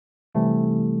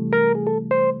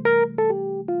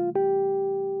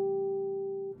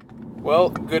Well,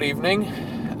 good evening,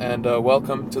 and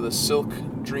welcome to the Silk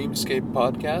Dreamscape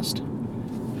podcast.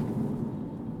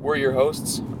 We're your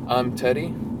hosts. I'm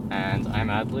Teddy, And I'm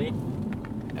Adley.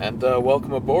 and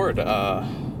welcome aboard.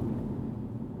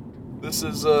 This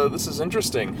is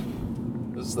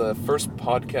interesting. This is the first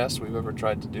podcast we've ever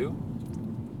tried to do,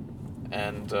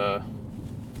 and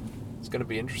it's going to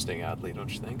be interesting, Adley,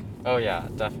 don't you think? Oh yeah,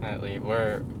 definitely.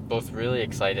 We're both really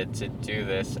excited to do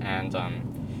this, and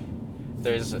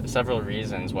there's several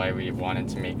reasons why we wanted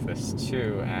to make this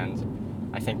too. And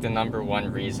I think the number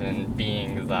one reason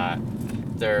being that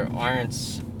there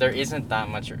isn't that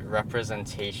much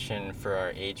representation for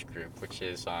our age group, which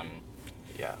is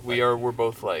Yeah, like, we're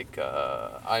both like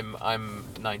I'm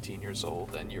 19 years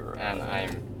old, and you're and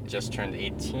I'm just turned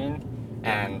 18,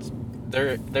 yeah. and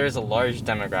there's a large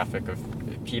demographic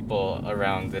of people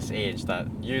around this age that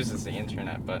uses the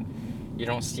internet, but you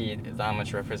don't see that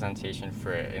much representation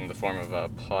for it in the form of a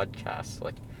podcast.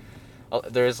 Like,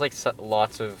 there's like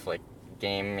lots of like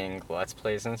gaming let's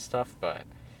plays and stuff, but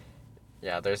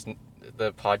yeah, the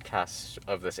podcasts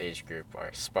of this age group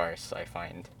are sparse, I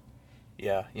find.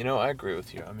 Yeah, I agree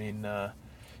with you. I mean,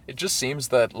 it just seems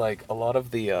that like a lot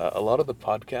of the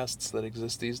podcasts that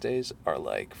exist these days are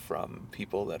like from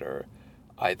people that are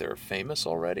either famous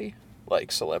already,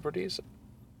 like celebrities,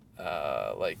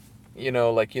 like I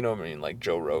mean, like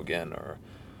Joe Rogan or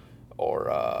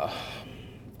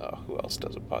who else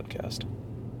does a podcast?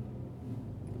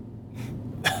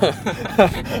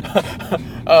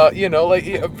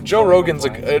 Joe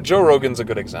Rogan's a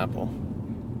good example.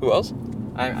 Who else?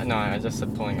 I no, I just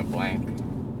said pulling a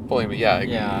blank. Pulling, yeah,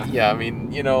 Yeah. yeah. I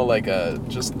mean,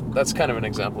 just that's kind of an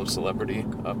example of celebrity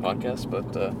podcast.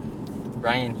 But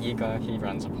Ryan Higa, he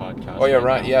runs a oh podcast yeah,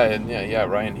 right Ryan, now. yeah,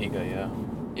 Ryan Higa, yeah,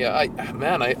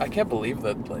 yeah. I can't believe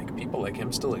that like people like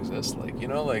him still exist. Like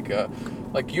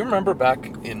you remember back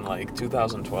in like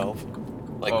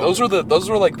 2012, like Oh, those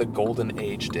were like the golden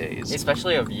age days.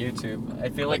 especially of YouTube. I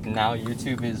feel like Like now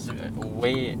YouTube is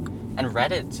way, and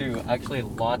Reddit too. Actually,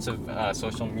 lots of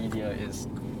social media is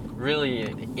really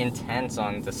intense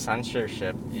on the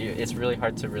censorship. It's really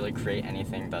hard to really create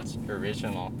anything that's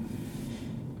original.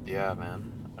 yeah,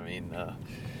 man. I mean,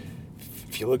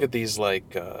 if you look at these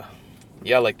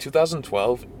yeah, like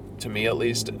 2012 to me at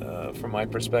least, from my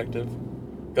perspective,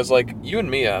 because like you and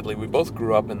me, Adley, we both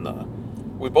grew up in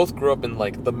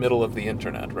like the middle of the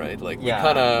internet, right? Like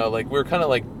Yeah, we were kind of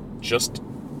like just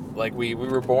like we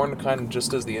were born kind of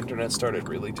just as the internet started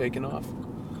really taking off,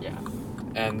 yeah.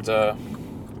 and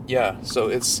yeah, so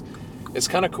it's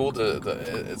kind of cool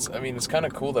it's I mean it's kind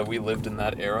of cool that we lived in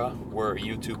that era where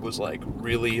YouTube was like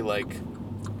really like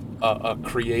a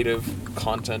creative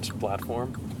content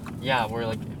platform. Yeah, where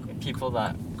like people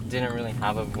that didn't really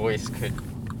have a voice could,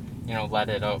 let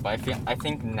it out. But I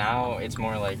think now it's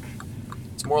more like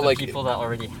It's more the like people that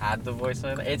already had the voice.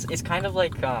 It's kind of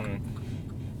like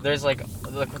there's like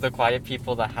the quiet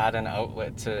people that had an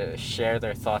outlet to share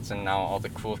their thoughts, and now all the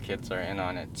cool kids are in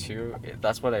on it too.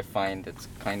 That's what I find it's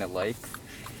kind of like.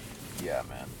 yeah,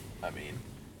 man. I mean,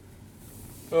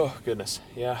 oh goodness,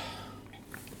 yeah.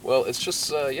 Well, it's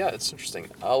just yeah, it's interesting.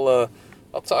 I'll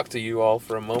talk to you all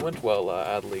for a moment while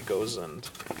Adley goes and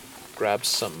grabs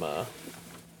some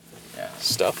Yeah.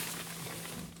 stuff.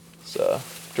 So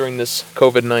during this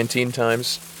COVID-19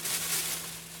 times,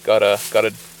 gotta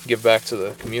give back to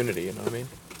the community. You know what I mean?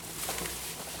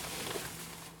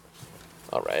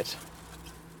 All right.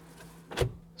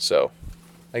 So,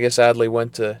 I guess Adley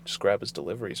went to just grab his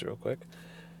deliveries real quick.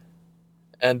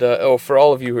 And oh, for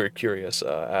all of you who are curious,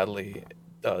 Adley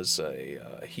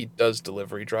he does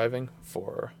delivery driving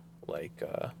like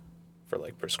for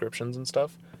like prescriptions and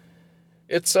stuff.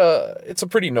 It's a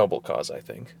pretty noble cause, I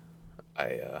think.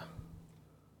 I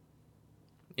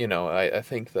I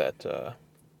think that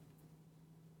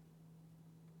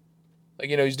like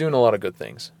he's doing a lot of good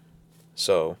things.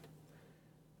 So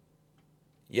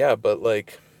yeah, but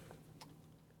like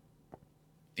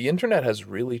the internet has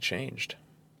really changed,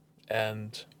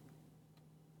 and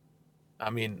I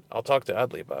mean I'll talk to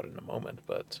Adley about it in a moment,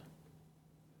 but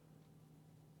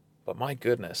my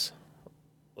goodness,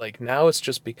 like now it's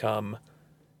become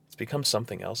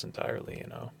something else entirely.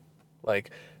 Like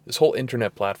this whole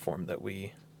internet platform that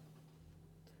we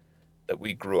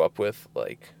grew up with,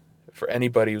 like for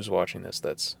anybody who's watching this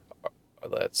that's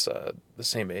the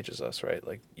same age as us, right?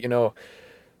 Like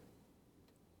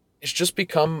it's just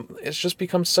become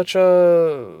such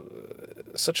a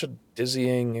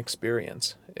dizzying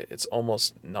experience. It's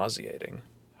almost nauseating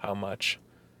how much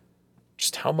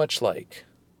just how much like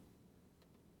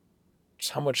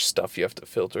just how much stuff you have to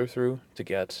filter through to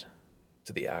get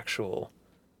to the actual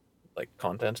like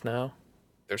content now.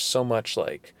 there's so much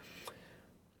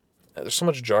there's so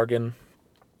much jargon,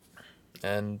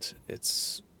 and it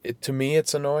to me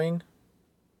it's annoying.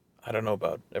 I don't know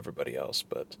about everybody else,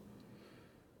 but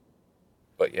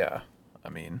yeah, I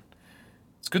mean,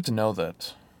 it's good to know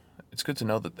that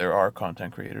there are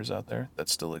content creators out there that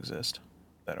still exist,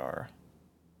 that are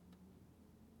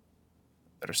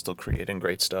still creating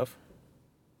great stuff.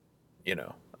 You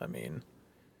know, I mean,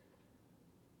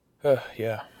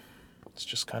 yeah, it's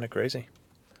just kind of crazy.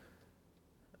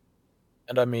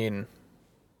 And I mean,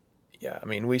 yeah, I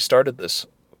mean, we started this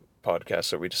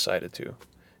podcast, or we decided to,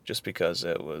 just because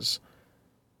it was,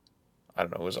 I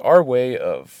don't know, it was our way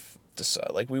of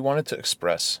decide, like we wanted to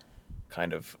express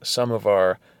kind of some of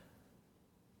our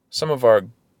some of the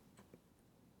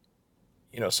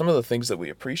things that we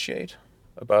appreciate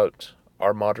about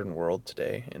our modern world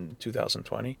today in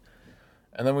 2020,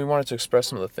 and then we wanted to express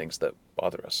some of the things that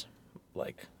bother us,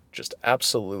 like just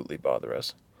absolutely bother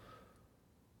us.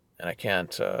 And I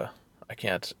can't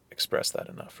express that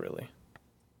enough, really.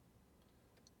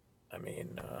 I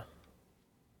mean,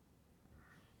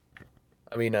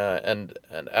 and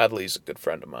Adley's a good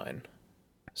friend of mine,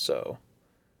 so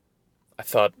I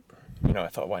thought, I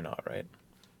thought, why not, right?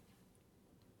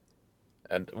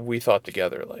 And we thought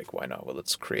together, like, why not? Well,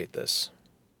 let's create this.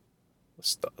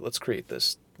 Let's create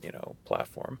this,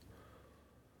 platform.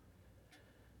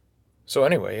 So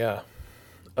anyway, yeah.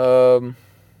 Um,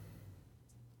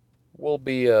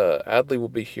 Adley will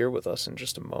be here with us in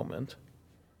just a moment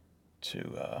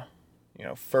to,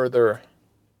 further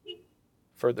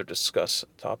discuss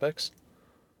topics.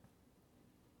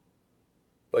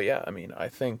 But yeah, I mean, I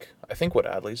think what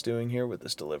Adley's doing here with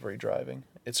this delivery driving,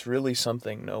 it's really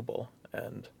something noble,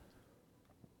 and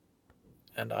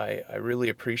I really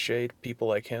appreciate people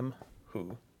like him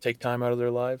who take time out of their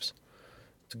lives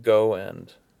to go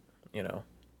and, you know,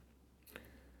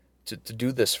 to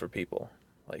do this for people.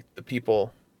 Like the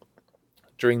people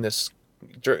during this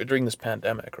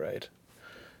pandemic, right?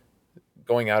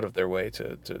 Going out of their way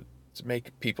to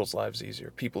make people's lives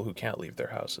easier, people who can't leave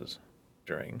their houses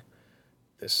during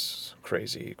this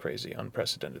crazy, crazy,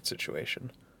 unprecedented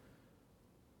situation.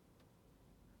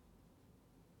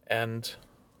 And,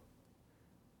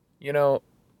 you know,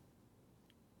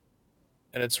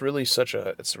 and it's really such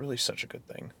a good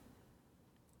thing.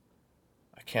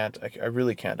 I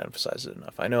really can't emphasize it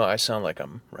enough. I know I sound like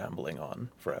I'm rambling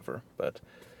on forever, but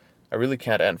I really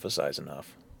can't emphasize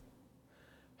enough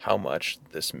how much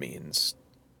this means,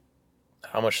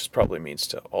 how much this probably means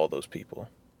to all those people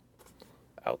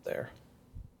out there,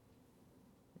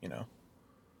 you know.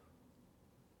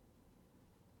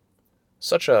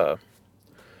 Such a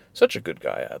such a good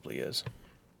guy Adley is.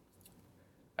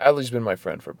 Adley's been my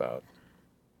friend for about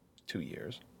 2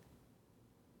 years,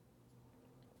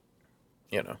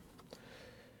 you know.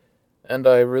 And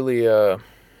I really I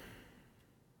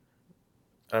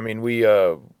mean we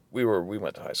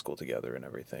went to high school together and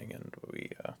everything, and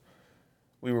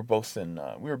we were both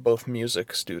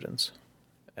music students,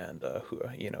 and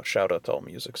shout out to all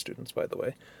music students, by the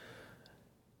way.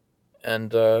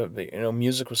 And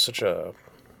music was such a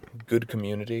good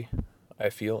community. I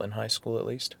feel in high school, at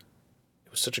least,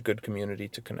 it was such a good community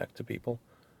to connect to people.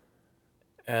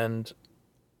 And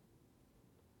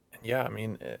yeah, I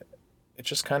mean, it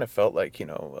just kind of felt like,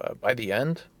 by the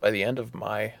end of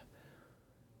my,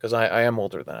 because I am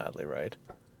older than Adley, right?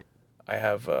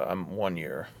 I'm 1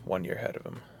 year ahead of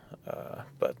him.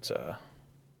 But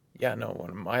yeah, no,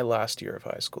 when my last year of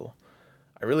high school,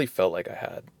 I really felt like I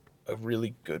had a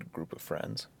really good group of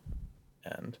friends,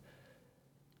 and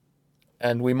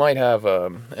we might have,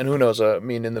 and who knows? I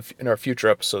mean, in our future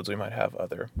episodes, we might have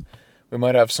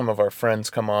some of our friends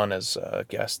come on as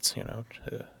guests,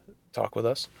 to talk with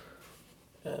us,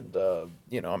 and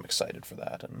I'm excited for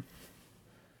that, and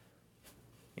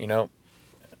you know,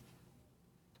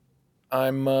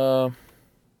 I'm I'm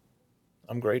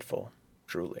grateful,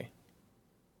 truly.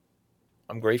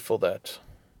 I'm grateful that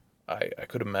I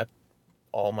could have met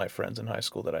all my friends in high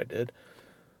school that I did,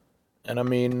 and I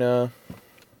mean,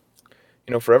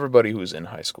 for everybody who's in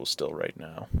high school still right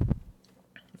now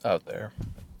out there,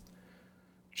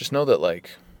 just know that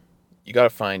like you gotta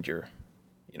find your,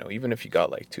 even if you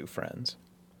got like two friends,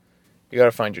 you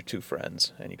gotta find your two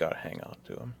friends and you gotta hang on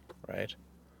to them, right?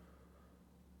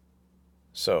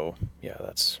 So yeah,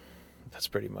 that's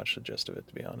pretty much the gist of it,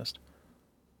 to be honest.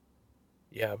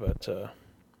 Yeah, but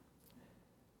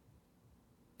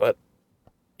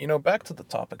back to the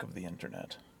topic of the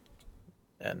internet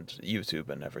and YouTube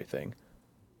and everything.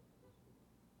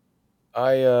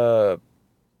 I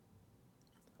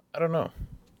I don't know.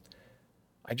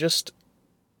 I just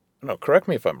no, correct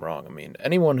me if I'm wrong. I mean,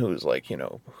 anyone who's like,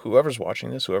 whoever's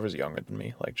watching this, whoever's younger than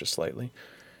me, like just slightly,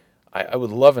 I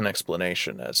would love an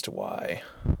explanation as to why,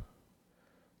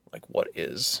 like, what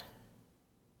is.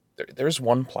 There's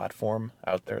one platform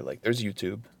out there, like, there's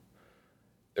YouTube,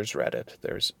 there's Reddit,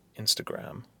 there's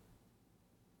Instagram,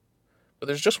 but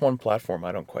there's just one platform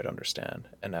I don't quite understand,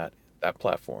 and that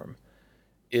platform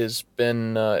it's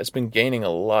been gaining a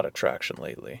lot of traction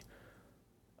lately.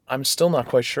 I'm still not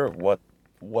quite sure what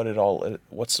it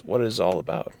is all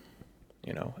about,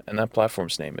 and that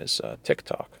platform's name is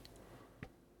TikTok.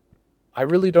 I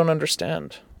really don't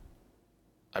understand.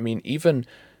 I mean, even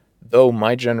though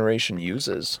my generation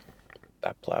uses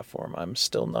that platform, I'm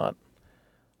still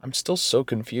so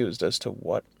confused as to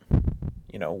what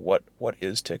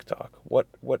is TikTok? What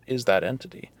is that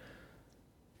entity?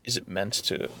 Is it meant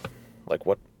to, like,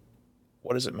 what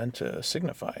is it meant to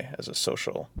signify as a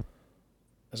social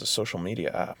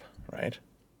media app, right?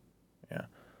 Yeah.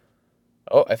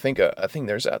 Oh, I think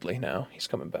there's Adley now. He's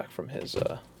coming back from his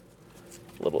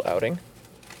little outing.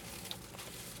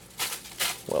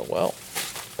 Well, well.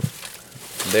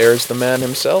 There's the man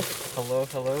himself. Hello.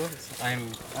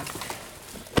 I'm.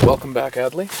 Welcome back,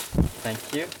 Adley.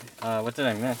 Thank you. What did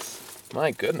I miss?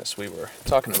 My goodness, we were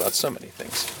talking about so many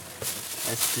things.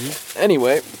 I see.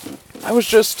 Anyway, I was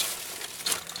just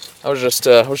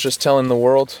telling the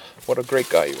world what a great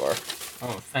guy you are.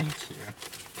 Oh, thank you.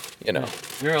 You know.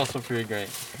 You're also pretty great.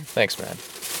 Thanks, man.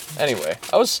 Anyway,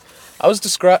 I was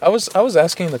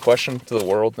asking the question to the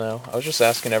world now. I was just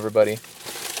asking everybody,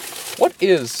 what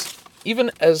is,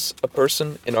 even as a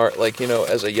person in art, like,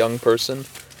 as a young person,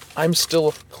 I'm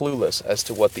still clueless as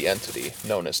to what the entity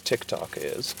known as TikTok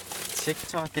is.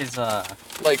 TikTok is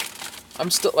Like, I'm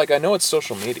still, like, I know it's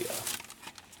social media.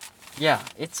 Yeah,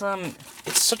 it's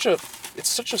such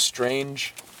a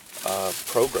strange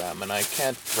program, and I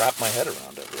can't wrap my head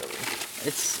around it really.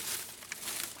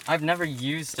 I've never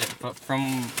used it, but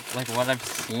from like what I've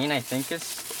seen, I think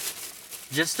it's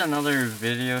just another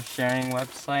video sharing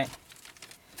website.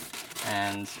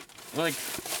 And like,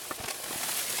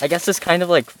 I guess it's kind of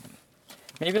like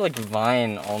maybe like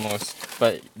Vine almost,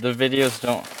 but the videos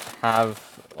don't have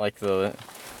like the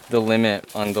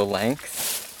limit on the length.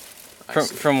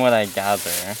 From what I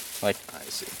gather, like, I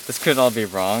see. This could all be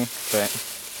wrong, but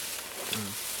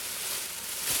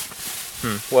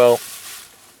Well,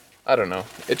 I don't know.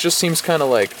 It just seems kind of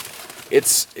like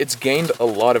it's gained a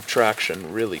lot of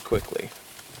traction really quickly.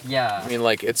 yeah. I mean,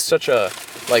 like, it's such a,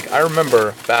 like, I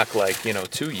remember back, like,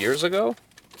 2 years ago,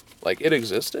 like, it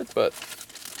existed, but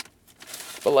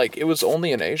like, it was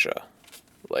only in Asia,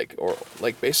 like, or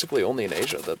like basically only in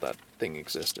Asia that thing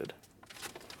existed.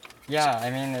 Yeah, I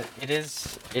mean, it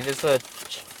is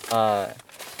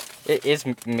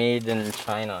made in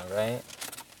China, right?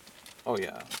 Oh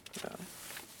yeah, yeah.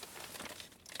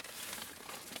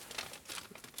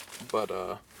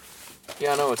 But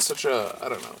yeah, no, it's such a, I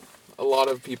don't know. A lot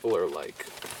of people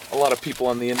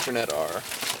on the internet are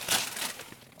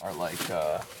like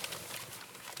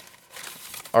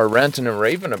are ranting and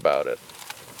raving about it,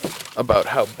 about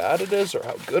how bad it is or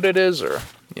how good it is, or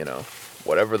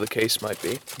whatever the case might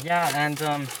be. Yeah, and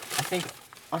I think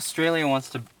Australia wants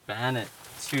to ban it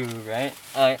too, right?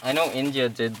 I know India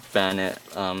did ban it.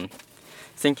 I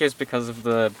think it was because of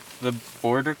the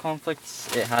border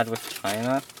conflicts it had with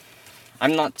China.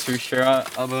 I'm not too sure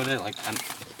about it. Like,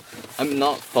 I'm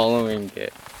not following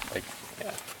it like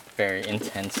very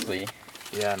intensely.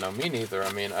 Yeah, no, me neither.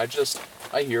 I mean, I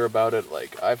hear about it.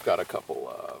 Like, I've got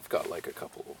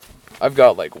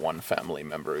like one family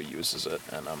member who uses it,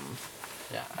 and I'm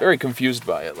very confused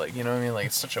by it. Like, you know what I mean? Like,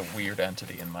 it's such a weird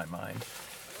entity in my mind.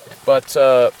 But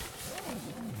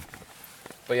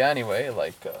yeah, anyway,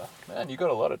 like, man, you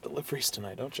got a lot of deliveries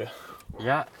tonight, don't you?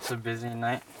 Yeah, it's a busy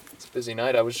night. It's a busy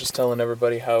night. I was just telling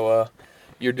everybody how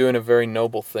you're doing a very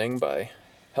noble thing by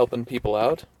helping people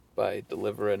out, by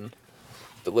delivering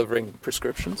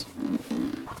prescriptions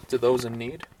to those in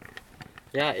need.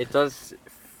 Yeah, it does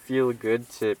feel good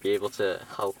to be able to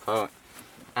help out.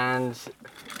 And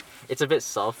it's a bit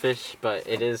selfish, but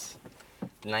it is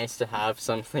nice to have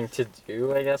something to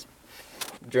do, I guess,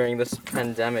 during this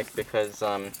pandemic, because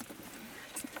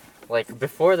like,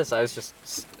 before this I was just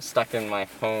stuck in my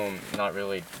home, not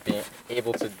really being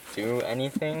able to do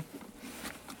anything.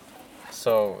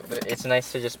 So it's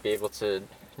nice to just be able to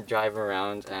drive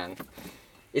around, and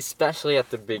especially at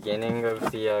the beginning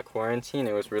of the quarantine,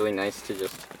 it was really nice to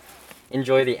just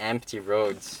enjoy the empty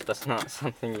roads. That's not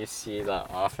something you see that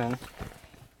often.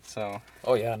 So.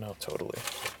 Oh yeah, no, totally.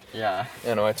 Yeah.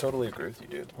 Yeah, no, I totally agree with you,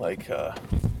 dude. Like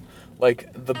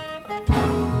the.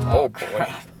 Oh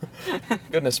boy.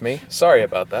 Goodness me. Sorry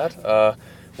about that.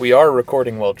 we are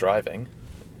recording while driving,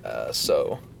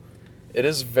 so it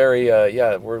is very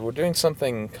yeah. We're doing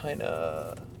something kind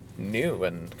of new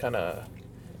and kind of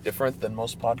different than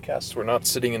most podcasts. We're not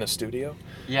sitting in a studio.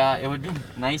 Yeah, it would be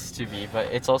nice to be, but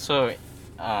it's also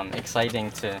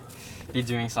exciting to be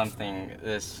doing something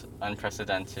this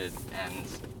unprecedented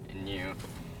and new.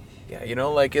 Yeah,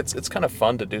 like it's kind of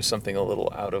fun to do something a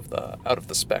little out of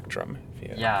the spectrum.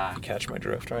 Yeah. If you catch my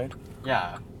drift, right?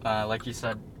 Yeah, like you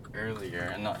said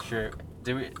earlier, I'm not sure.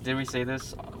 Did we say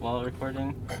this while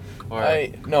recording? Or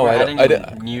I no, we're I adding don't.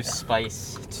 a new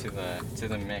spice to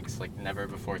the mix, like never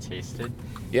before tasted.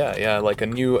 Yeah, like a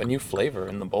new flavor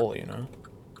in the bowl.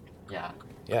 Yeah.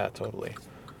 Yeah, totally.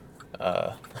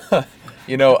 Uh,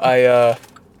 I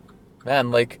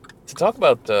man, like to talk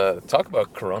about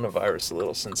coronavirus a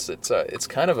little, since it's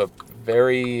kind of a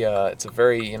very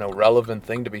relevant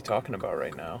thing to be talking about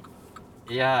right now.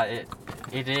 Yeah,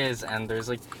 it is, and there's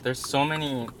so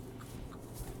many.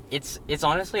 It's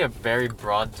honestly a very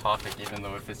broad topic, even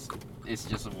though if it's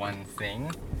just one thing.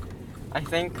 I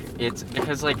think it's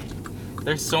because like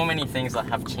there's so many things that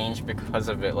have changed because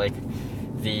of it. Like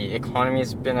the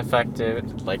economy's been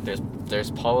affected. Like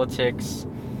there's politics,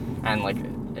 and like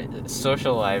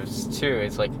social lives too.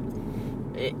 It's like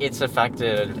it's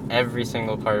affected every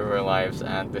single part of our lives,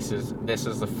 and this is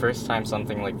the first time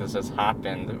something like this has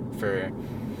happened for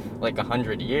like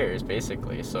 100 years,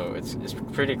 basically. So it's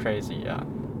pretty crazy, yeah.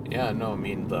 Yeah, no, I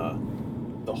mean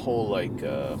the whole like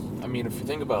I mean, if you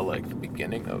think about like the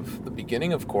beginning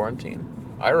of quarantine,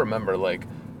 I remember like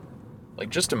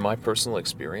just in my personal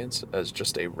experience as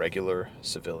just a regular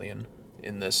civilian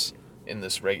in this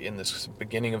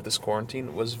beginning of this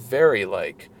quarantine was very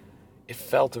like it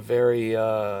felt very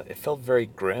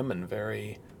grim and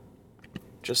very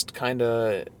just kind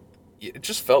of it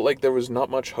just felt like there was not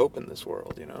much hope in this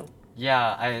world.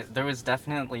 Yeah, I there was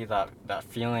definitely that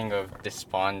feeling of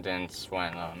despondence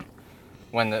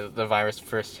when the virus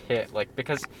first hit, like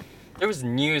because there was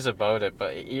news about it,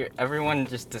 but everyone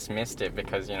just dismissed it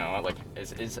because like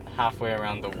it's halfway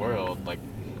around the world. Like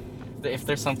if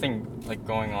there's something like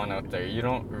going on out there, you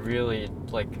don't really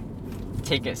like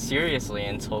take it seriously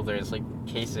until there's like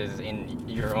cases in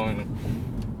your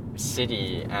own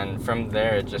city, and from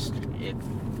there it just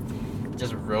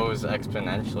rose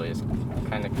exponentially. It's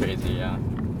kind of crazy, yeah.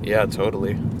 Yeah,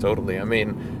 totally. I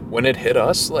mean, when it hit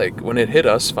us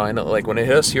finally, like when it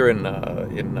hit us here in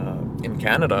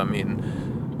Canada, I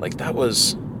mean, like that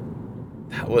was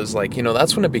like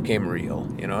that's when it became real.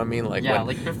 I mean, like Yeah, when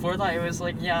like before that, it was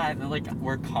like, yeah, like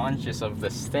we're conscious of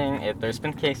this thing. There's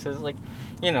been cases like,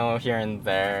 here and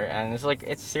there, and it's like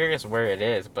it's serious where it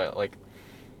is, but like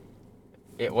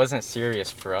it wasn't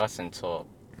serious for us until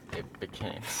it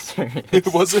became it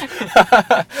serious. wasn't.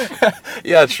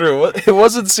 Yeah, true. It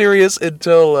wasn't serious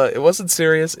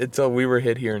until we were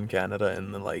hit here in Canada,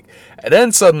 and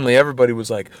then suddenly everybody was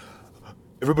like,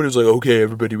 okay,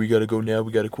 everybody, we gotta go now.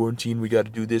 We gotta quarantine. We gotta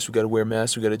do this. We gotta wear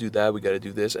masks. We gotta do that. We gotta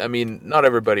do this. I mean, not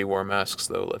everybody wore masks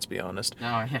though. Let's be honest. No,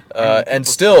 yeah. I mean, And people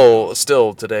still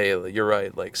still today, you're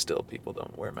right. Like, still people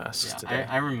don't wear masks yeah, today.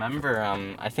 I remember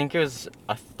I think it was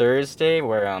a Thursday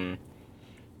where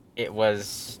it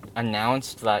was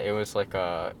announced that it was like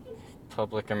a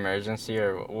public emergency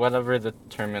or whatever the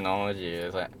terminology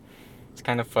is. It's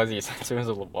kind of fuzzy since it was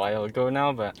a while ago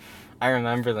now, but I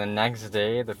remember the next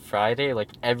day, the Friday, like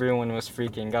everyone was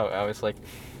freaking out. I was like,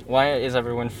 why is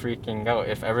everyone freaking out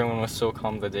if everyone was so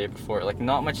calm the day before? Like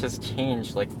not much has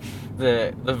changed. Like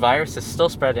the virus is still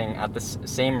spreading at the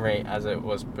same rate as it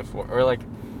was before, or like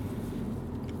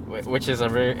which is a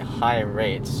very high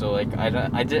rate. So like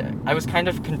I was kind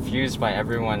of confused by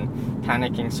everyone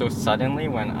panicking so suddenly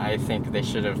when I think they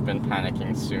should have been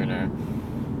panicking sooner.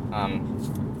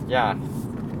 Yeah.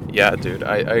 Yeah, dude,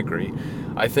 I agree.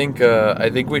 I think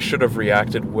we should have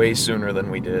reacted way sooner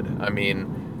than we did. I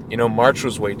mean, March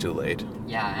was way too late.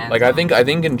 Yeah, and Like I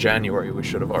think in January we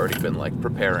should have already been like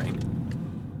preparing.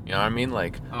 You know what I mean?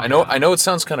 Like oh, I know yeah. I know it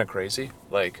sounds kind of crazy.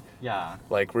 Yeah.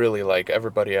 Like really like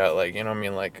everybody out like you know what I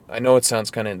mean? Like I know it sounds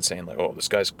kind of insane. Like, oh, this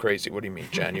guy's crazy. What do you mean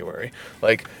January?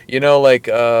 Like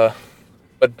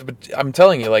but I'm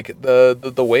telling you, like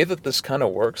the way that this kind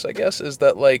of works, I guess, is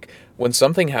that like when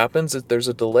something happens, there's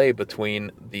a delay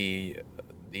between the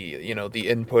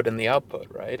input and the output,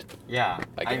 right? Yeah.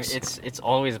 I I mean, guess. it's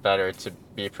always better to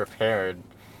be prepared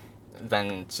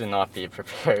than to not be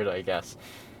prepared, I guess.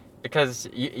 Because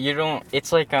you don't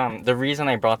it's like the reason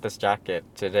I brought this jacket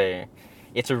today,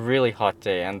 it's a really hot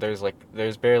day and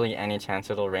there's barely any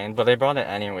chance it'll rain, but I brought it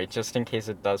anyway just in case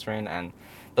it does rain, and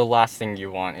the last thing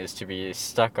you want is to be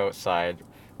stuck outside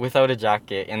without a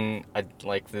jacket in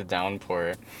like the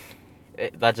downpour.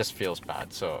 that just feels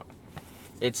bad. So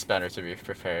it's better to be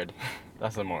prepared.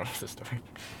 That's the moral of the story.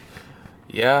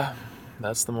 Yeah,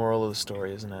 that's the moral of the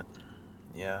story, isn't it?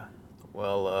 Yeah.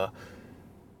 Well,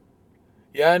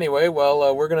 yeah, anyway,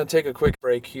 we're going to take a quick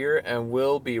break here and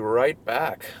we'll be right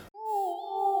back.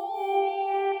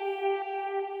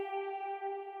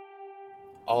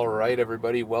 All right,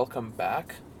 everybody, welcome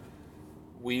back.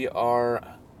 We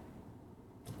are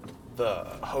the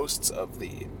hosts of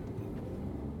the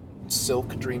Silk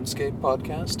Dreamscape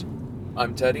podcast.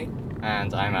 I'm Teddy.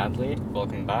 And I'm Adley.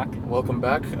 Welcome back. Welcome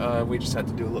back. We just had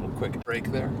to do a little quick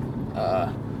break there.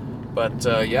 But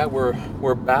yeah,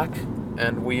 we're back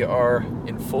and we are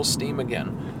in full steam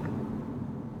again.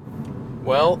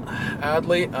 Well,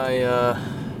 Adley,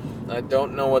 I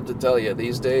don't know what to tell you.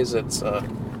 These days it's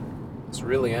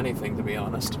really anything, to be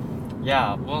honest.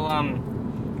 Yeah, well,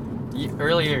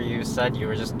 earlier you said you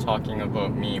were just talking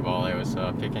about me while I was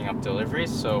picking up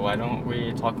deliveries, so why don't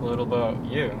we talk a little about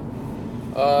you?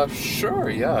 Sure,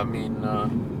 yeah. I mean,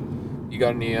 you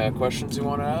got any questions you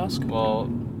want to ask? Well,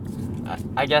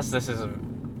 I guess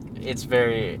it's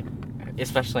very,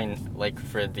 especially like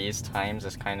for these times,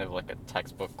 it's kind of like a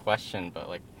textbook question, but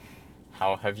like,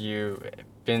 how have you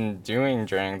been doing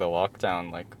during the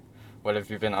lockdown? Like, what have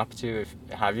you been up to?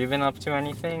 Have you been up to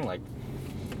anything? Like,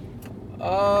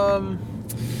 to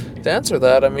answer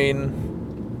that, I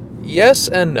mean, yes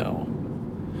and no.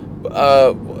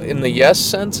 In the yes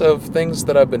sense of things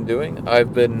that I've been doing,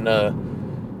 I've been,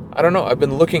 I don't know, I've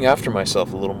been looking after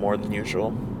myself a little more than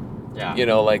usual. yeah. You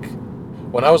know, like,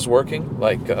 when I was working,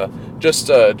 like, just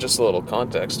a little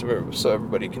context so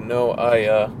everybody can know,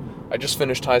 I just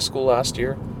finished high school last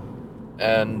year,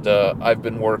 and I've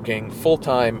been working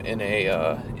full-time in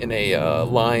a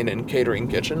line and catering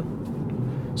kitchen.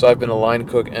 So I've been a line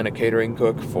cook and a catering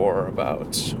cook for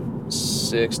about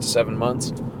 6 to 7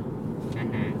 months.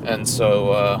 Mm-hmm. And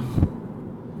so,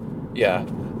 yeah,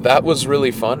 that was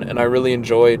really fun, and I really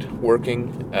enjoyed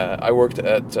working. I worked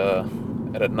at a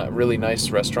really nice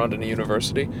restaurant in a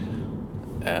university,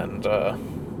 and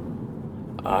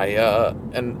I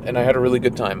had a really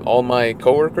good time. All my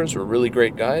coworkers were really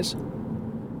great guys.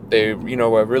 They, I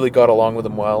really got along with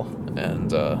them well,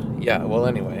 and yeah. Well,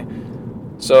 anyway,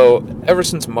 so ever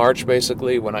since March,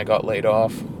 basically, when I got laid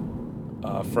off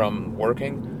from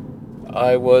working,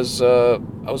 I was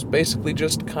basically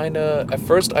just kind of, at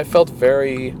first I felt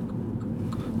very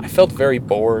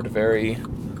bored, very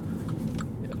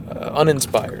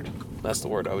uninspired. That's the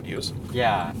word I would use.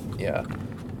 Yeah. Yeah.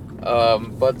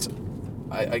 But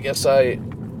I guess I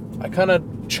kind of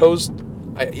chose,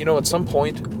 at some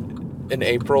point in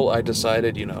April I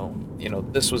decided,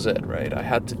 this was it, right? I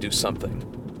had to do something.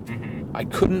 Mm-hmm. I I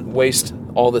couldn't waste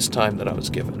all this time that I was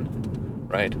given,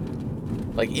 right?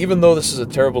 Like, even though this is a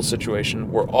terrible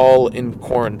situation, we're all in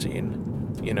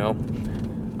quarantine, in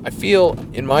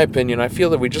my opinion, I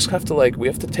feel that we just have to, we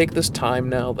have to take this time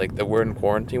now, that we're in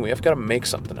quarantine. We have got to make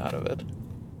something out of it.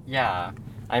 Yeah.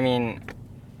 I mean,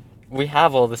 we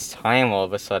have all this time all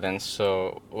of a sudden,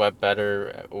 so what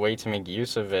better way to make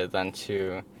use of it than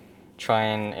to try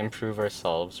and improve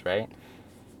ourselves, right?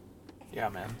 Yeah,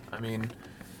 man.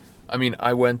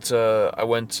 I went out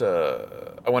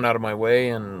of my way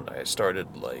and I started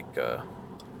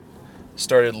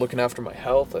looking after my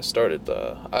health.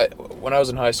 When I was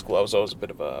in high school, I was always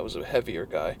I was a heavier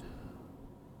guy.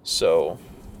 So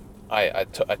I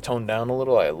toned down a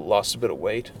little. I lost a bit of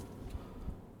weight.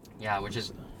 Yeah,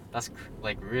 that's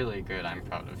really good. I'm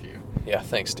proud of you. Yeah,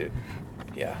 thanks, dude.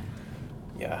 Yeah.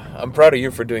 I'm proud of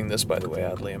you for doing this, by the way,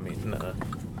 Adley. I mean,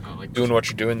 doing what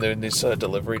you're doing there, this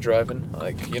delivery driving.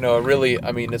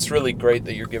 It's really great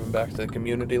that you're giving back to the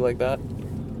community like that.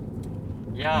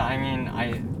 Yeah, I mean,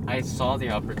 I saw the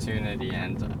opportunity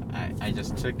and I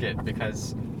just took it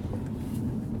because,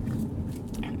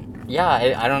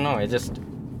 yeah, I don't know,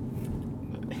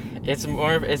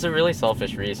 it's a really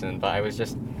selfish reason, but I was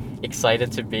just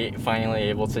excited to be finally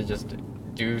able to just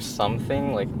do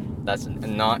something, that's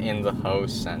not in the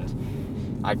house, and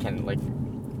I can,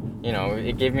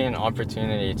 it gave me an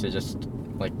opportunity to just,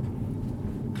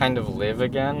 kind of live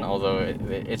again, although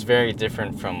it's very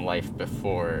different from life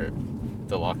before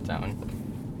the lockdown.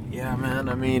 Yeah, man,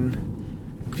 I mean,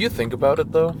 if you think about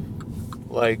it, though,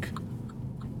 like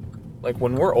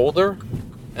when we're older,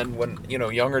 and when,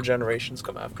 younger generations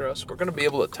come after us, we're gonna be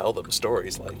able to tell them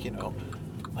stories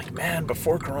man,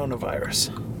 before coronavirus,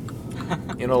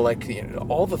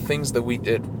 all the things that we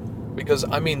did, because,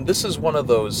 this is one of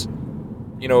those,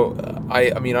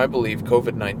 I believe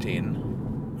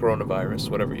COVID-19, coronavirus,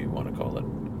 whatever you want to call it,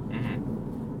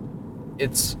 Mm-hmm.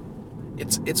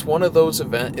 it's one of those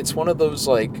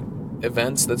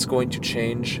events that's going to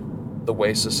change the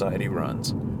way society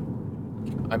runs.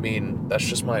 I mean, that's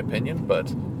just my opinion,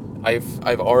 but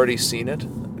I've already seen it.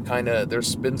 Kind of,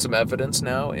 there's been some evidence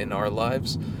now in our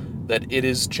lives that it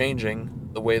is changing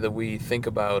the way that we think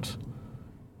about,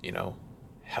 you know,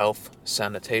 health,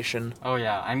 sanitation. Oh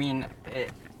yeah, I mean,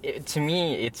 to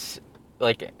me, it's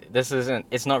like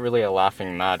it's not really a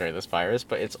laughing matter, this virus,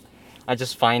 but I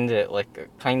just find it like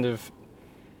kind of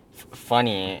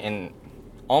funny in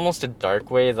almost a dark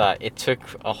way that it took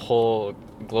a whole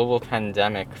global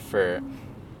pandemic for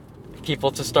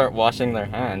people to start washing their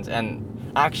hands.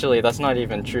 And actually, that's not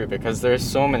even true, because there's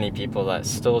so many people that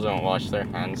still don't wash their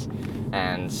hands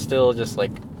and still just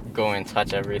like go and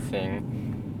touch everything.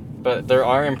 But there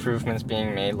are improvements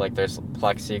being made, like there's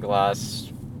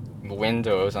plexiglass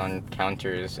windows on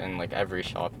counters in like every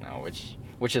shop now,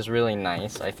 which is really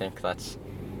nice. I think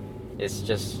it's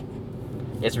just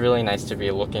it's really nice to be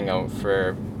looking out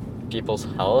for people's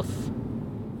health.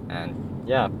 And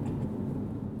yeah.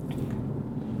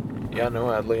 Yeah, no,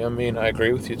 Adley. I mean, I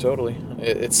agree with you totally.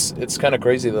 It's kind of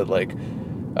crazy that, like,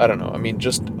 I don't know. I mean,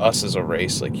 just us as a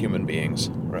race, like human beings,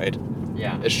 right?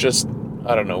 Yeah. It's just,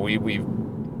 I don't know.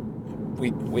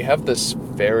 We have this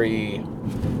very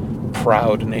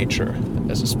proud nature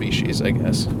as a species, I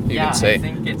guess you Yeah, could say. I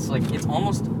think it's like it's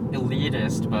almost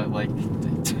elitist, but like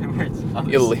towards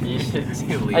other species.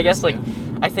 Elitist, I guess like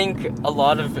yeah. I think a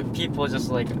lot of people just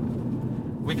like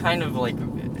we kind of like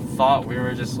thought we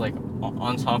were just like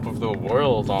on top of the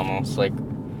world almost, like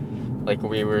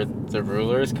we were the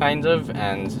rulers kind of.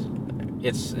 And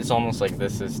it's almost like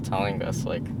this is telling us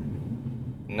like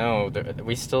no,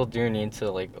 we still do need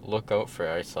to like look out for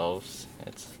ourselves.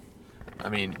 I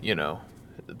mean,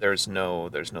 there's no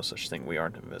such thing. We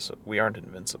aren't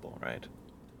invincible, right?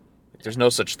 There's no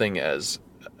such thing as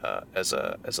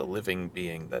a living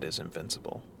being that is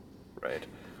invincible, right?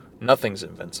 Nothing's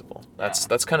invincible.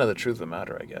 That's kind of the truth of the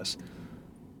matter, I guess.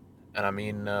 And I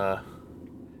mean,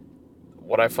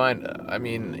 what I find, I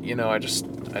mean, I just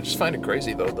find it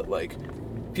crazy though that like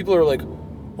people are like,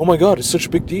 oh my god, it's such a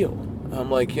big deal. And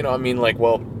I'm like, I mean, like,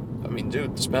 well, I mean,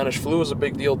 dude, the Spanish flu was a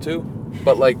big deal too.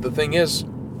 But like the thing is,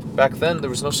 back then there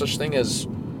was no such thing as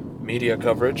media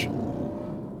coverage.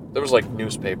 There was like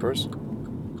newspapers,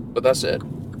 but that's it.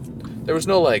 There was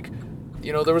no like,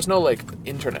 there was no like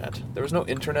internet. There was no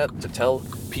internet to tell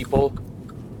people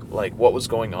like what was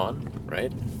going on,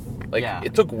 right? Like Yeah.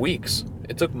 it took weeks.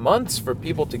 It took months for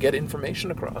people to get information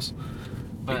across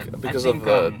But because I think,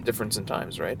 of the difference in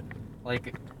times, right?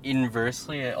 like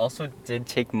inversely, it also did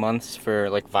take months for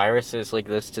like viruses like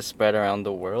this to spread around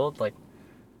the world. Like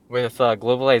with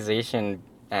globalization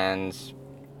and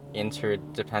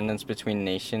interdependence between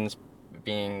nations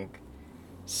being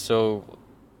so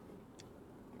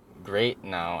great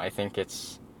now, I think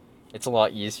it's a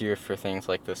lot easier for things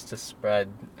like this to spread,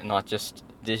 not just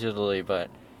digitally but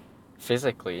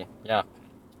physically. Yeah.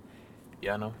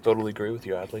 Yeah, no, totally agree with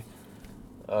you, Adley.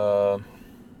 Uh,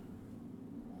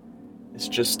 it's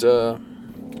just,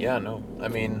 yeah, no. I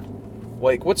mean,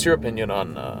 like, what's your opinion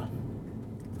on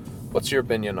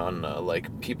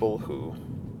like people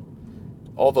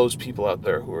all those people out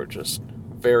there who are just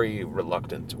very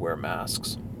reluctant to wear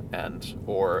masks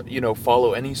or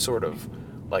follow any sort of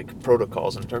like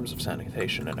protocols in terms of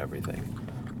sanitation and everything.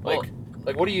 Well,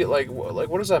 Like what do you like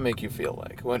what does that make you feel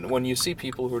like when you see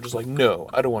people who are just like, no,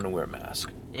 I don't want to wear a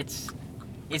mask?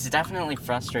 it's definitely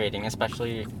frustrating,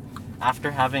 especially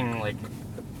after having like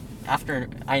after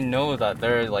I know that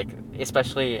there are like,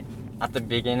 especially at the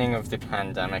beginning of the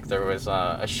pandemic, there was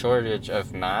a shortage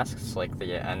of masks, like the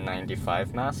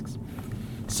N95 masks.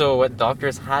 So what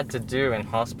doctors had to do in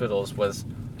hospitals was,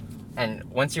 and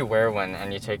once you wear one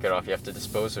and you take it off, you have to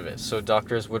dispose of it. So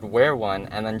doctors would wear one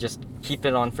and then just keep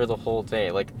it on for the whole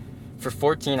day, like for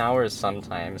 14 hours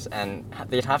sometimes, and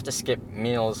they'd have to skip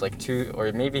meals like 2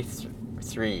 or maybe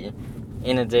 3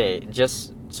 in a day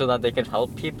just so that they could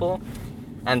help people.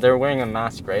 And they're wearing a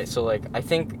mask, right? So like I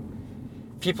think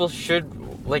people should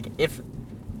like if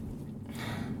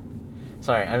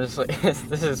sorry, I'm just like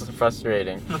this is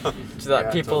frustrating so that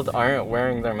Yeah, people totally. aren't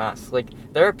wearing their masks. Like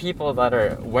there are people that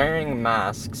are wearing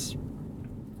masks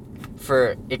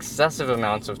for excessive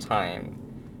amounts of time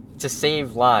to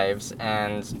save lives,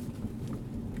 and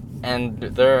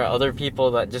there are other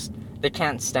people that just they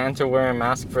can't stand to wear a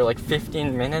mask for like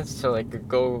 15 minutes to like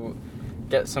go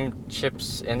get some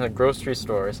chips in a grocery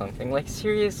store or something. Like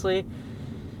seriously.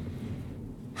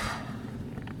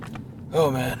 Oh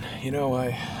man,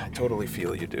 I totally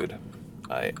feel you, dude.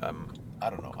 I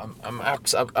don't know.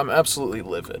 I'm absolutely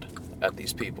livid at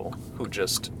these people who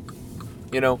just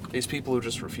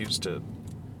refuse to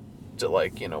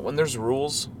like, when there's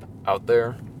rules out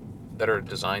there that are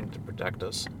designed to protect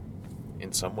us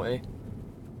in some way.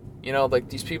 You know, like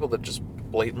these people that just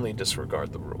blatantly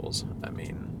disregard the rules. I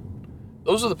mean,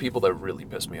 those are the people that really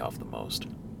piss me off the most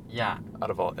Yeah, out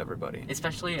of everybody.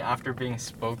 especially after being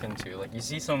spoken to. Like, you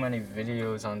see so many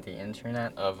videos on the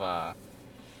internet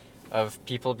of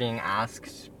people being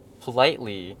asked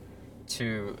politely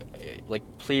to, like,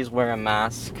 please wear a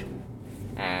mask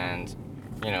and,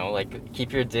 like,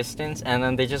 keep your distance, and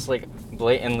then they just, like,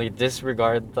 blatantly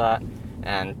disregard that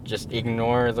and just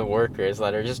ignore the workers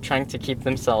that are just trying to keep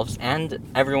themselves and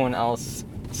everyone else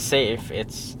safe.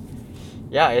 It's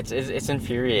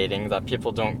infuriating that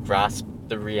people don't grasp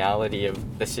the reality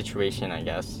of the situation, I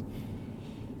guess.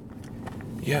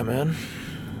 Yeah, man.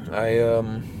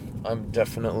 I'm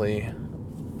definitely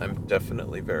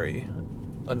very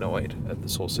annoyed at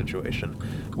this whole situation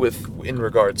with in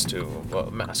regards to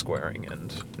mask wearing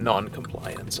and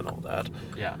non-compliance and all that.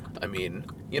 Yeah. I mean,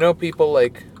 people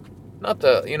like not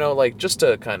to, like just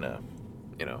to kind of,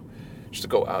 you know, just to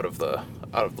go out of the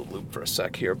loop for a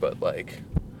sec here, but like,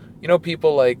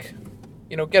 people like,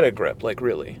 get a grip, like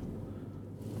really.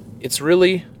 It's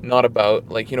really not about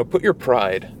like, put your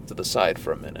pride to the side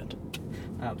for a minute.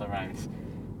 The rhymes.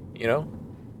 You know?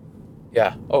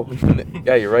 Yeah. Oh,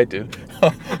 yeah, you're right, dude.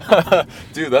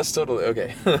 Dude, that's totally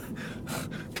okay.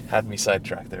 Had me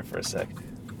sidetracked there for a sec.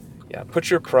 Yeah,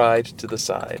 put your pride to the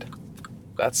side.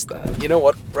 That's that. You know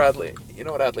what, Bradley? You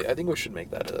know what, Adley? I think we should make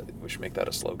that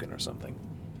a slogan or something.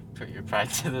 Put your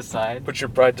pride to the side. Put your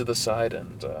pride to the side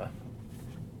and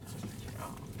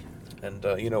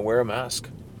wear a mask.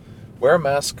 Wear a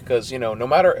mask because no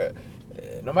matter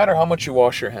how much you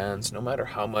wash your hands, no matter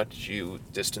how much you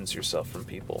distance yourself from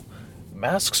people,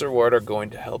 masks are what are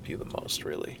going to help you the most,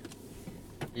 really.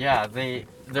 Yeah,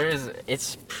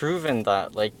 it's proven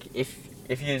that, like,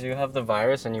 if you do have the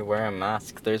virus and you wear a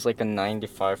mask, there's like a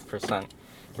 95%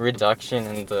 reduction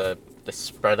in the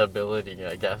spreadability,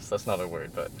 I guess. That's not a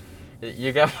word, but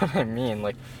you get what I mean.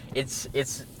 Like,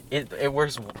 it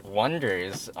works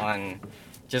wonders on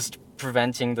just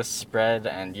preventing the spread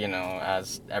and,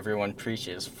 as everyone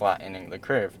preaches, flattening the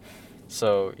curve.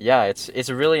 So, yeah, it's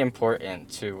really important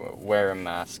to wear a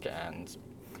mask, and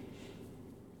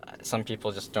some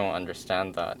people just don't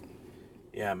understand that.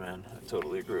 Yeah, man, I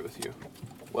totally agree with you.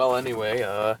 Well, anyway,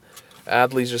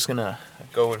 Adley's just gonna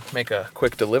go and make a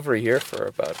quick delivery here for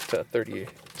about 30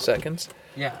 seconds.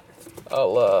 Yeah.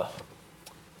 I'll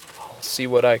see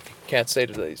what I can't say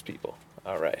to these people.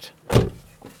 All right.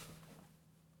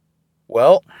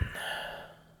 Well,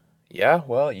 yeah,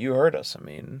 well, you heard us. I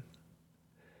mean,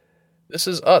 this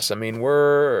is us. I mean,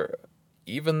 we're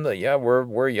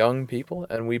young people,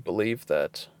 and we believe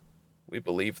that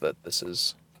this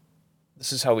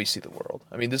is how we see the world.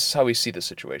 I mean, this is how we see the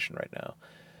situation right now.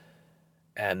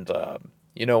 And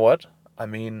you know what? I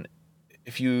mean,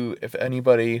 if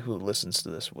anybody who listens to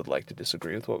this would like to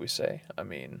disagree with what we say, I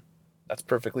mean, that's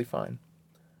perfectly fine.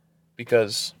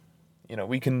 Because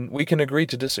we can agree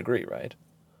to disagree, right?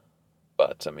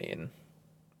 But I mean,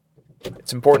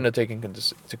 it's important to take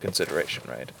into consideration,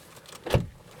 right?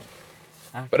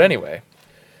 Okay. But anyway,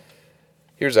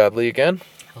 here's Adley again.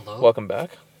 Hello. Welcome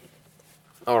back.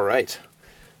 All right.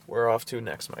 We're off to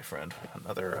next, my friend.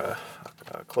 Another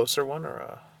a closer one or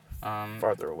a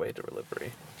farther away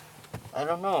delivery? I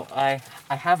don't know. I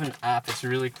have an app. It's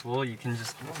really cool. You can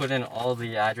just put in all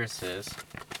the addresses,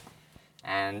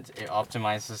 and it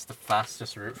optimizes the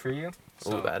fastest route for you.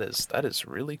 Oh, that is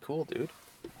really cool, dude.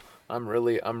 I'm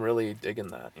really digging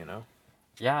that.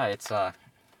 Yeah, it's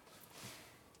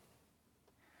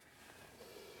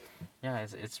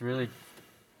it's really,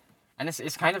 and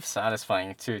it's kind of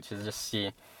satisfying too to just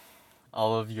see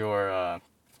all of your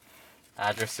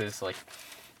addresses like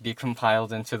be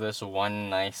compiled into this one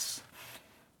nice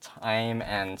time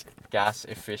and gas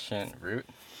efficient route.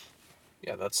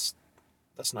 Yeah, that's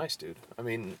nice, dude. I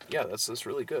mean, yeah, that's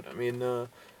really good. I mean,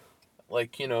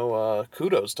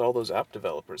 kudos to all those app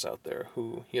developers out there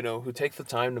who take the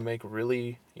time to make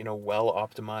really, well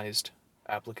optimized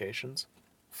applications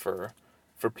for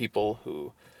people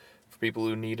who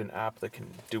need an app that can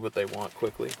do what they want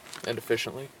quickly and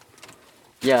efficiently.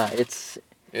 Yeah,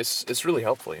 It's really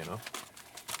helpful,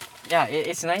 yeah,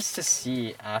 it's nice to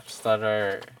see apps that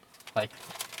are like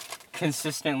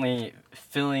consistently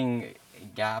filling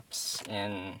gaps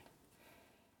in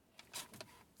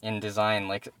design.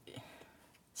 Like,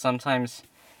 sometimes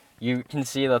you can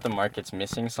see that the market's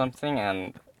missing something,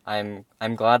 and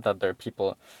I'm glad that there are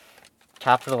people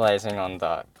capitalizing on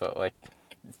that, but like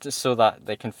just so that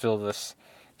they can fill this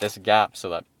gap so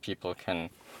that people can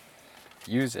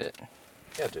use it.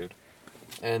 Yeah, dude.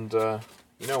 And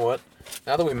You know what?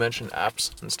 Now that we mentioned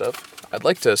apps and stuff, I'd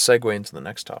like to segue into the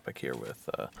next topic here with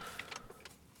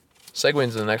segue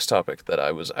into the next topic that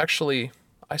I was actually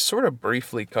I sort of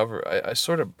briefly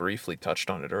touched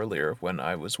on it earlier when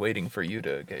I was waiting for you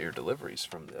to get your deliveries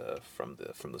from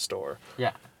the store.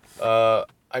 Yeah.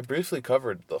 I briefly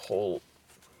covered the whole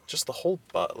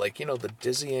buzz, like, the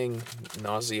dizzying,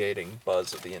 nauseating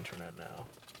buzz of the internet now.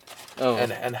 Oh.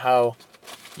 And how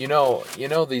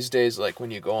these days, like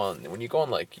when you go on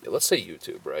like, let's say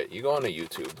YouTube, right? You go on a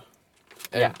YouTube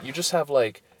and you just have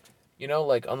like,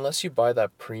 like, unless you buy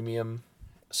that premium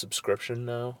subscription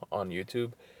now on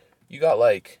YouTube, you got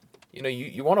like,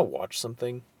 you want to watch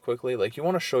something quickly, like you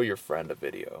want to show your friend a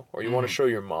video or you want to show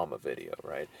your mom a video,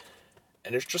 right?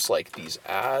 And it's just like these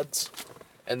ads,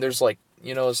 and there's like,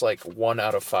 it's like 1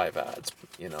 out of 5 ads,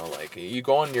 like you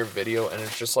go on your video and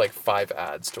it's just like 5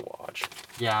 ads to watch.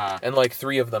 Yeah. And like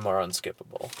 3 of them are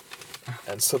unskippable.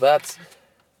 And so that's,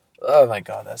 oh my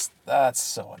God, that's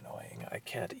so annoying. I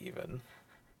can't even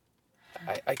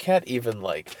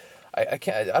like, I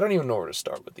don't even know where to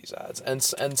start with these ads. And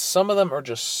some of them are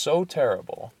just so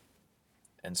terrible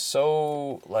and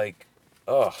so like,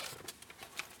 ugh.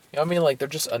 You know what I mean? Like, they're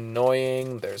just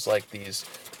annoying. There's like these,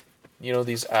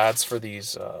 these ads for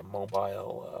these the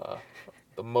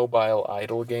mobile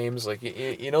idol games. Like,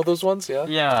 you know those ones? Yeah?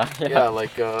 Yeah. Yeah,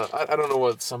 like, I don't know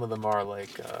what some of them are,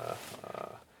 like,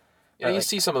 you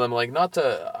see some of them, like,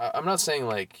 I'm not saying,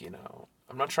 like,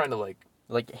 I'm not trying to, like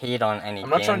hate on any. I'm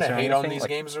not games trying to or hate on anything. these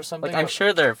games or something. Like, I'm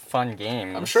sure they're fun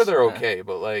games. I'm sure they're okay,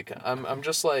 but like I'm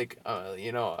just like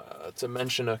to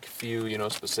mention a few,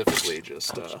 specifically,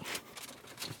 just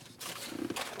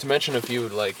to mention a few,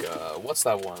 like what's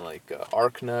that one, like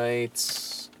Arc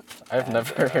Knights. I've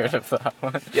never heard of that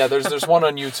one. Yeah, there's one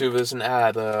on YouTube. There's an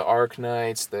ad, Arc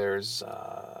Knights. There's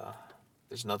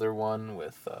another one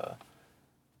with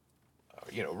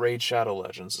Raid Shadow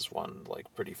Legends is one,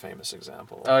 like, pretty famous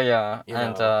example. Oh yeah,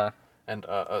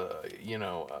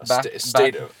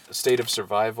 State of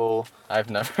Survival. I've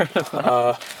never heard of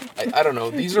that. I don't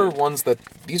know. These are ones that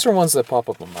pop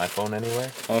up on my phone anyway.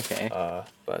 Okay.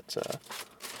 But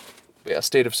yeah,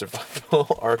 State of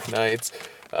Survival, Arc Knights,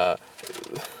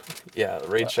 yeah,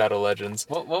 Raid Shadow Legends.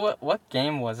 What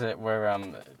game was it where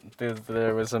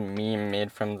there was a meme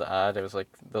made from the ad? It was like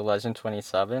the Legend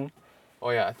 27. Oh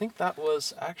yeah, I think that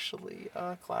was actually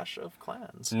Clash of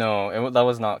Clans. No, that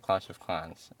was not Clash of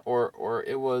Clans. Or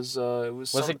it was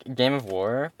Was it Game of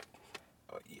War?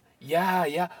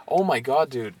 Yeah. Oh my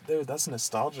God, dude, that's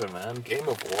nostalgia, man. Game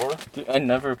of War. Dude, I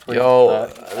never played I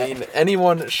that. mean,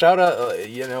 anyone, shout out,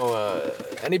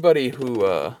 anybody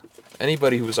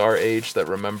who's our age that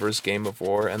remembers Game of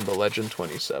War and the Legend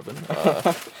 27.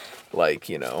 Like,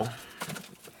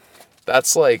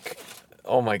 that's like,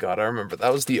 oh my God, I remember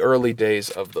that was the early days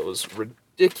of those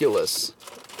ridiculous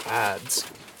ads,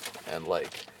 and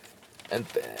like, and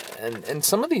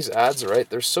some of these ads, right?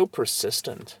 They're so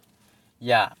persistent.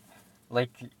 Yeah. Like,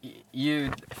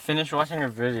 you finish watching a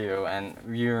video and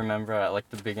you remember at, like,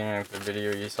 the beginning of the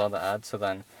video you saw the ad, so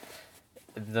then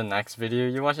the next video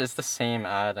you watch, it's the same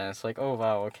ad, and it's like, oh,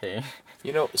 wow, okay.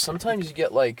 Sometimes you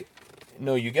get, like,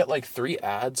 you get, like, 3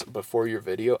 ads before your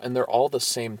video, and they're all the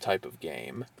same type of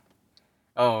game.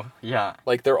 Oh, yeah.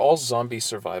 Like, they're all zombie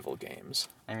survival games.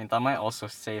 I mean, that might also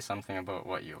say something about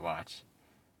what you watch.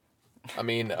 I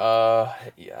mean,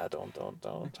 yeah, don't,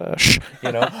 shh.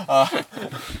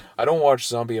 I don't watch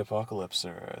zombie apocalypse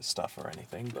or stuff or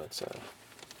anything, but,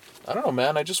 I don't know,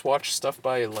 man, I just watch stuff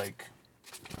by, like,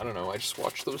 I don't know, I just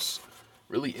watch those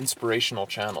really inspirational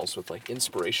channels with, like,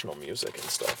 inspirational music and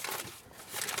stuff.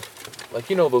 Like,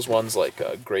 those ones like,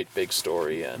 Great Big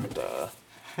Story and,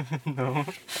 No.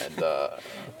 And,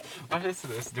 What is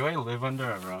this? Do I live under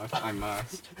a rock? I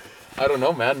must. I don't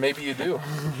know, man, maybe you do.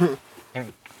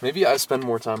 Maybe I spend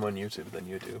more time on YouTube than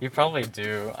you do. You probably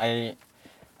do.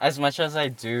 As much as I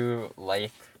do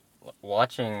like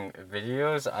watching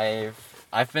videos,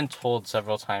 I've been told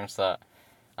several times that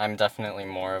I'm definitely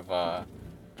more of a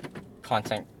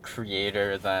content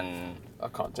creator than A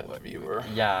content viewer.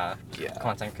 Yeah. Yeah.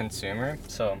 Content consumer.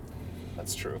 So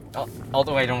That's true.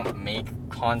 although I don't make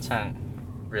content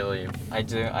really,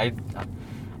 I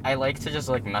like to just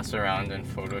like mess around in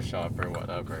Photoshop or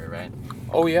whatever, right?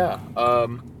 Oh yeah.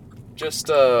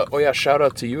 Shout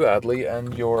out to you, Adley,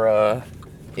 and your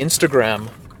Instagram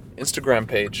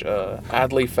page,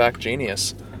 Adley Fact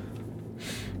Genius.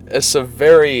 It's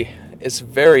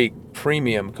very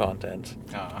premium content.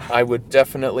 I would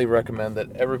definitely recommend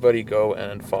that everybody go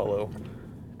and follow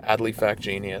Adley Fact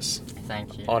Genius.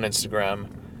 Thank you. On Instagram.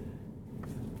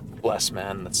 Bless,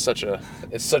 man. It's such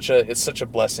a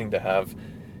blessing to have,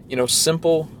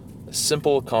 simple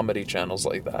simple comedy channels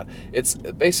like that. It's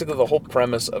basically the whole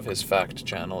premise of his fact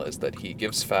channel is that he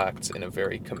gives facts in a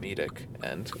very comedic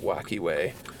and wacky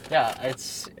way. Yeah,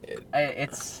 it's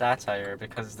satire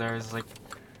because there's like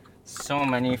so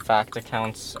many fact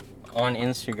accounts on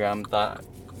Instagram that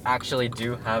actually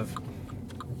do have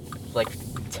like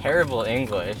terrible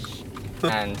English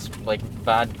and like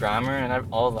bad grammar and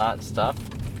all that stuff,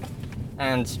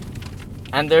 and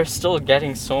they're still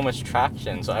getting so much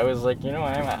traction. So I was like,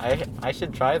 I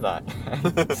should try that.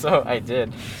 So I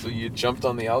did. So you jumped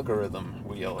on the algorithm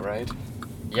wheel, right?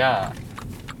 Yeah.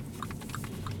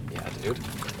 Yeah, dude.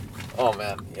 Oh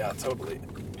man, yeah, totally.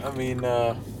 I mean,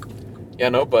 yeah,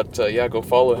 no, but yeah, go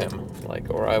follow him, like,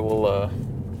 or I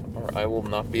will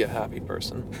not be a happy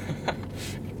person.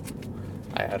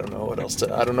 I don't know what else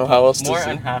to. I don't know how else More to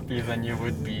say. unhappy than you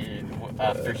would be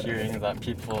after hearing that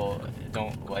people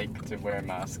don't like to wear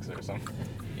masks or something.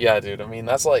 Yeah, dude. I mean,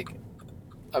 that's like,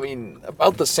 I mean,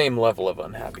 about the same level of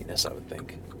unhappiness, I would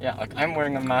think. Yeah, like I'm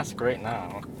wearing a mask right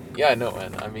now. Yeah, I know,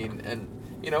 and I mean, and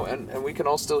you know, and we can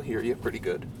all still hear you pretty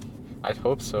good. I'd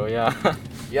hope so. Yeah.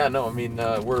 Yeah, no, I mean,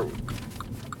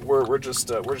 we're just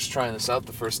trying this out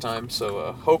the first time,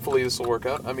 so hopefully this will work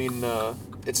out. I mean,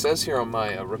 it says here on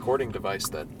my recording device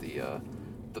that the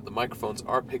microphones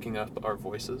are picking up our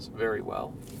voices very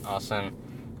well. Awesome.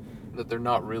 That they're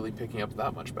not really picking up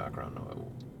that much background noise.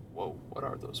 Whoa, what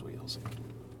are those wheels?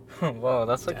 Whoa,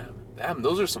 that's like Damn,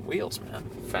 those are some wheels, man.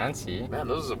 fancy. Man,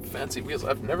 those are some fancy wheels.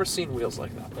 I've never seen wheels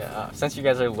like that. Yeah. Since you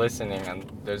guys are listening and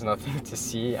there's nothing to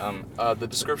see, The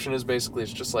description is basically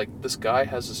it's just like this guy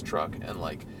has his truck and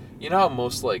like how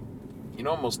most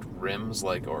rims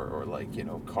like or like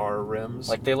car rims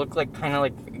like they look like kind of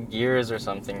like gears or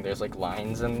something. There's like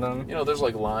lines in them. there's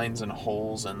like lines and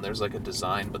holes and there's like a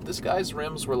design, but this guy's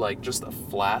rims were like just a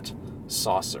flat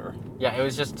saucer. Yeah, it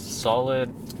was just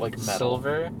solid like metal.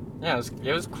 silver. Yeah,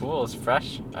 it was cool. It's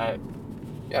fresh.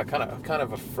 Yeah, kind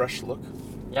of a fresh look.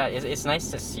 Yeah, it's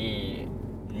nice to see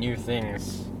new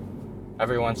things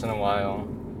every once in a while,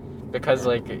 because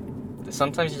like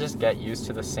sometimes you just get used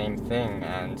to the same thing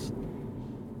and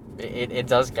it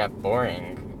does get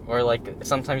boring, or like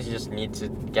sometimes you just need to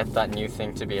get that new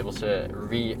thing to be able to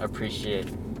reappreciate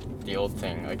the old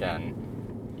thing again.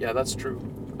 Yeah, that's true.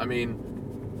 I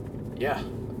mean, yeah,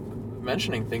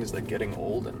 mentioning things like getting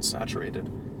old and saturated.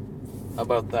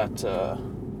 About that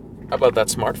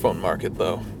smartphone market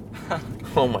though.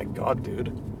 Oh my god,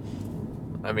 dude.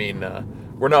 I mean,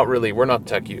 we're not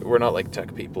like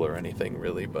tech people or anything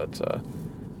really, but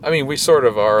I mean, we sort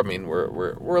of are. I mean,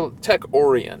 we're tech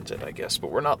oriented, I guess,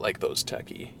 but we're not like those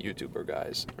techie YouTuber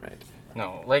guys, right?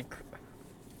 No, like,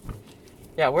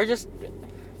 yeah,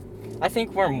 I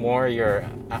think we're more your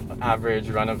average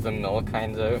run-of-the-mill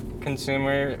kind of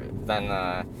consumer than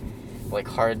like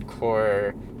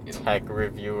hardcore tech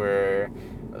reviewer,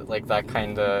 like that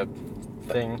kind of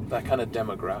thing. That kind of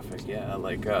demographic, yeah.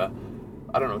 Like, I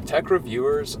don't know, tech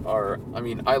reviewers are. I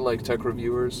mean, I like tech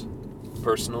reviewers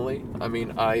personally. I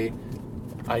mean, I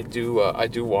do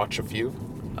watch a few.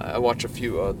 I watch a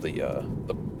few of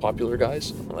the popular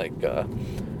guys. Like,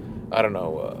 I don't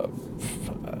know.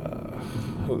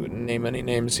 Name any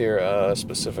names here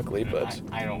specifically, but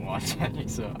I don't watch any,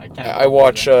 so I can't. I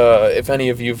watch. If any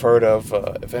of you've heard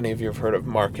of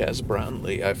Marquez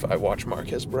Brownlee, I watch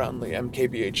Marquez Brownlee,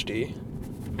 MKBHD,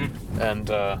 and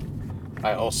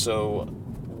I also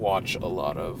watch a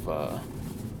lot of.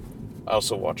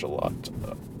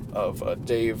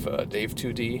 Dave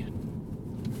 2D,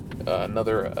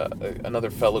 another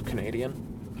fellow Canadian.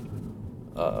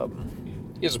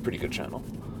 He has a pretty good channel.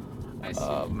 I see.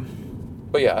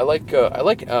 But yeah, I like talking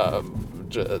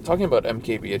about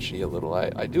MKBHD a little.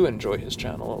 I do enjoy his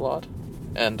channel a lot,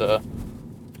 and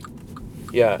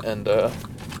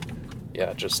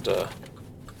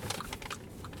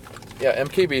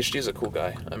MKBHD is a cool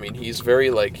guy. I mean, he's very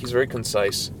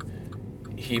concise.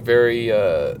 He's very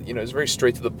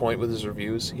straight to the point with his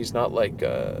reviews. He's not like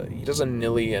he doesn't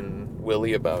nilly and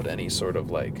willy about any sort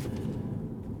of like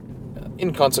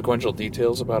inconsequential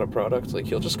details about a product. Like,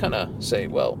 he'll just kind of say,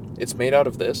 well, it's made out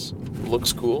of this,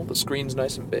 looks cool, the screen's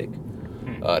nice and big,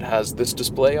 it has this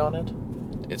display on it,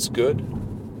 it's good,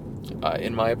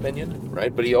 in my opinion,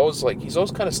 right? But he's always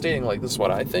kind of stating like, this is what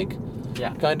I think,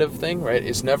 yeah, kind of thing, right?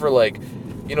 It's never like,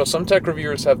 some tech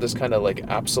reviewers have this kind of like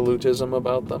absolutism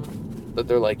about them, that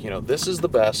they're like, this is the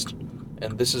best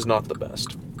and this is not the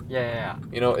best. Yeah.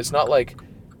 It's not like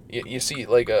you see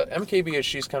like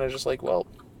MKBHD is kind of just like, well,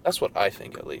 that's what I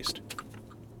think, at least.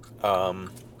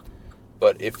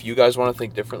 But if you guys want to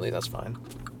think differently, that's fine.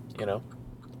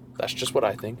 That's just what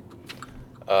I think.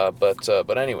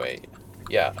 But anyway,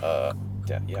 yeah.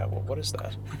 Yeah. Well, what is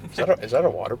that? Is that a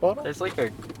water bottle? There's like a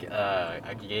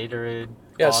Gatorade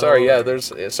Yeah. bottle. Sorry. Yeah. Or,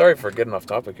 Sorry for getting off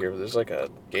topic here. But there's like a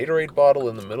Gatorade bottle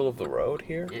in the middle of the road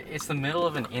here. it's the middle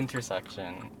of an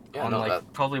intersection Yeah. on No. like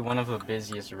That probably one of the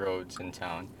busiest roads in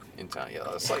town. in town. Yeah.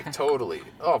 That's like totally.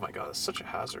 Oh my god. It's such a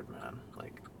hazard, man.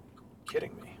 Like,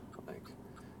 kidding me. Like,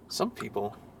 some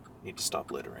people need to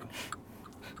stop littering.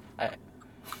 I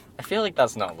I feel like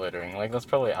that's not littering. Like that's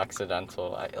probably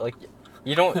accidental. Like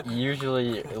you don't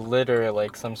usually litter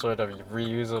like some sort of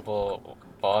reusable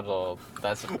bottle.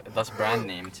 That's brand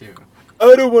name too.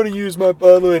 I don't want to use my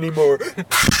bottle anymore.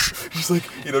 Just like,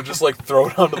 just like throw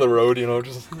it onto the road,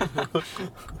 just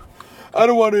I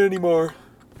don't want it anymore.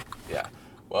 Yeah.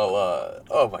 Well,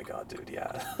 oh my god, dude,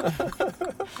 yeah.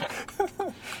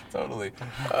 Totally.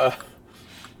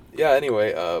 Yeah,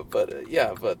 anyway, but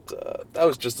that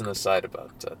was just an aside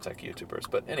about tech YouTubers.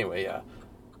 But anyway, yeah.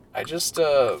 I just,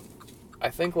 I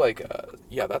think like,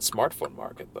 yeah, that smartphone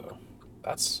market though,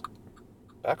 that's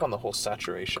back on the whole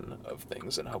saturation of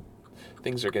things and how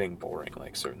things are getting boring,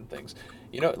 like certain things.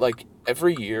 Like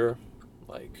every year,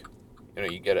 like,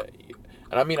 you get it.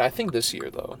 And I mean, I think this year,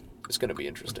 though, is going to be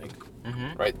interesting,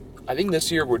 right? I think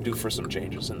this year we're due for some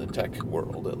changes in the tech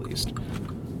world, at least,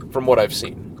 from what I've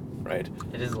seen, right?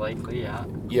 It is likely, yeah.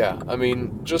 Yeah, I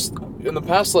mean, just in the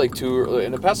past, like,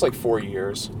 4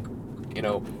 years,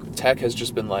 tech has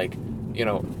just been like,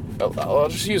 I'll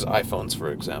just use iPhones,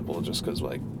 for example, just because,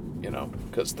 like,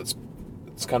 because it's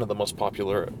kind of the most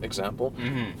popular example.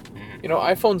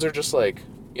 iPhones are just like,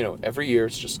 every year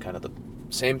it's just kind of the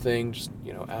same thing. Just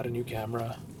add a new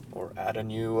camera or add a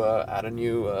new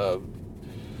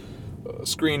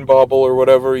screen bobble or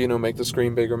whatever. Make the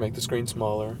screen bigger, make the screen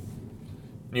smaller.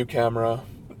 New camera,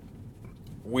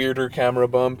 weirder camera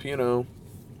bump. It's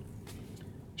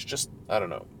just, I don't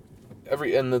know.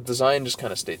 And the design just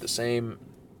kind of stayed the same.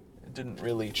 It didn't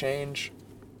really change.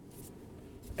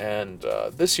 And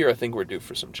this year I think we're due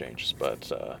for some changes,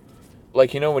 but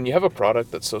like, when you have a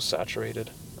product that's so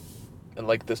saturated, and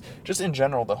like this, just in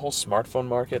general, the whole smartphone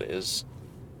market is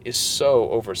so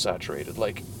oversaturated.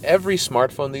 Like every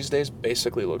smartphone these days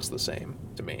basically looks the same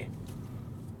to me.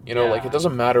 Like it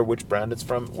doesn't matter which brand it's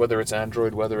from, whether it's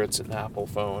Android, whether it's an Apple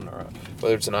phone, or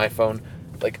whether it's an iPhone.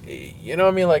 Like, what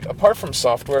I mean? Like, apart from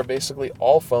software, basically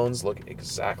all phones look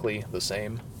exactly the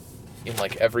same in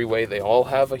like every way. They all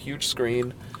have a huge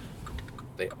screen.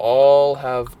 They all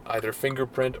have either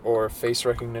fingerprint or face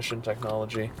recognition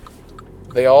technology.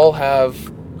 They all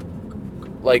have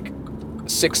like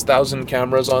 6,000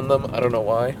 cameras on them. I don't know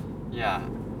why. Yeah.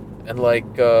 And like,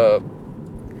 oh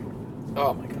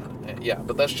my god. Yeah,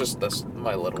 but that's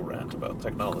my little rant about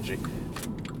technology.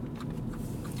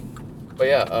 But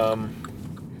yeah,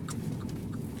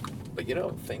 but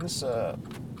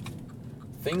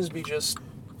things be just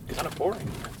kind of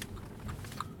boring.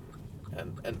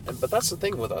 And but that's the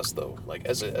thing with us though, like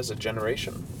as a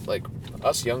generation, like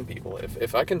us young people,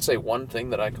 if I can say one thing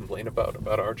that I complain about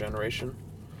our generation,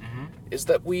 is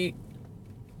that we're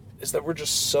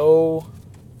just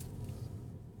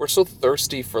we're so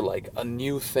thirsty for like a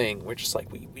new thing. We're just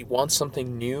like we want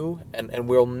something new, and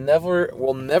we'll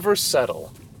never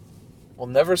settle. We'll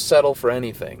never settle for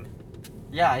anything.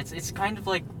 Yeah, it's kind of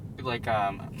like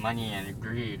money and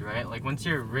greed, right? Like once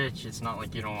you're rich, it's not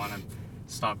like you don't want to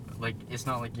stop. Like it's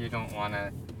not like you don't want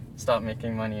to stop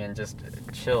making money and just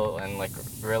chill and like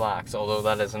relax. Although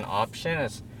that is an option,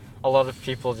 it's a lot of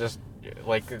people just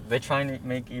like they try and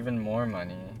make even more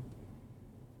money.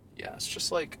 Yeah, it's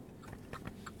just like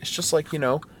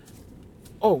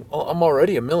oh, I'm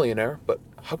already a millionaire, but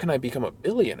how can I become a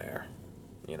billionaire?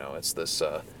 It's this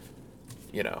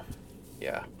yeah.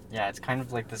 Yeah, it's kind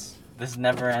of like this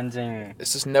never-ending.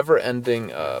 It's this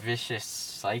never-ending vicious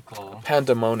cycle.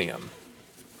 Pandemonium,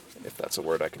 if that's a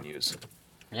word I can use.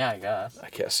 Yeah, I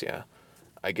guess. Yeah.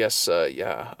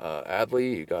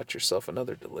 Adley, you got yourself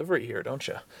another delivery here, don't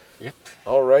you? Yep.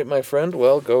 All right, my friend.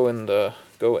 Well, go and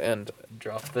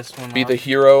drop this one. Be the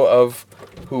hero of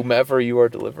whomever you are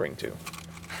delivering to.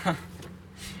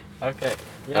 Okay.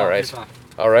 Yeah, all right.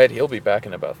 All right. He'll be back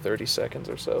in about 30 seconds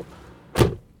or so.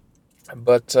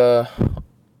 But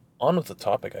on with the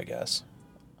topic, I guess.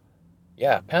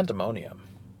 Yeah, pandemonium.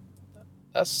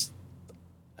 That's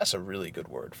a really good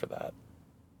word for that.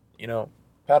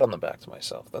 Pat on the back to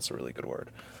myself. That's a really good word.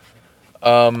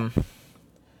 But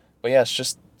yeah, it's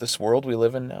just this world we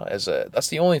live in now. That's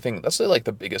the only thing. That's like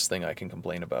the biggest thing I can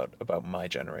complain about my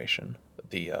generation,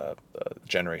 the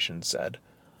Generation Z.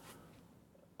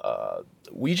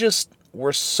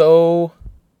 We're so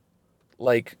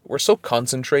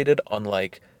concentrated on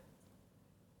like.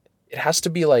 it has to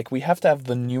be like we have to have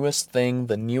the newest thing,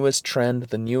 the newest trend,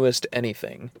 the newest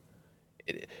anything.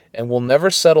 And we'll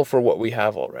never settle for what we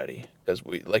have already because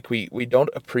we don't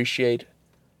appreciate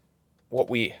what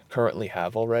we currently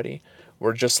have already.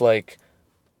 We're just like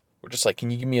can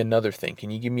you give me another thing?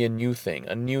 Can you give me a new thing?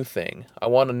 A new thing. I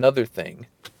want another thing.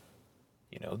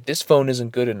 This phone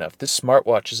isn't good enough. This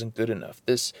smartwatch isn't good enough.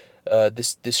 This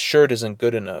shirt isn't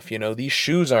good enough. These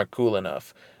shoes aren't cool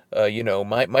enough.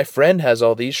 My friend has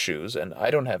all these shoes and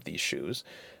I don't have these shoes.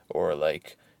 Or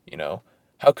like,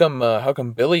 how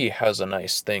come Billy has a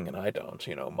nice thing and I don't?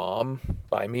 Mom,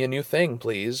 buy me a new thing,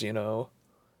 please.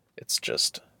 It's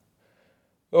just,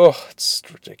 oh, it's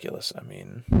ridiculous.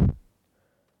 Don't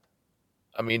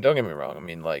get me wrong.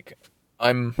 Like,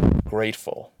 I'm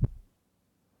grateful.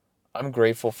 I'm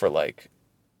grateful for like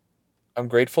I'm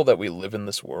grateful that we live in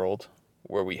this world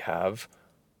where we have,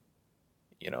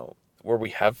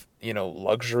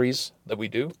 luxuries that we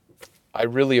do. I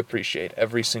really appreciate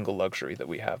every single luxury that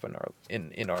we have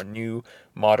in our new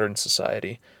modern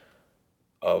society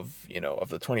of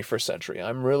the 21st century.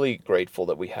 I'm really grateful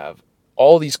that we have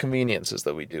all these conveniences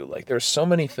that we do. Like there's so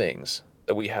many things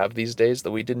that we have these days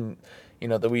that we didn't,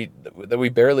 that we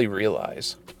barely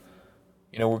realize.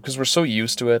 Because we're so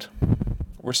used to it.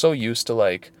 We're so used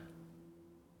to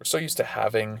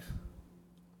having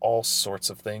all sorts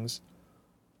of things.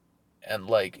 And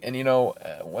when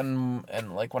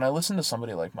I listen to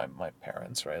somebody like my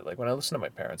parents, right? Like when I listen to my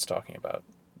parents talking about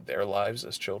their lives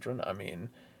as children, like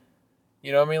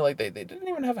they didn't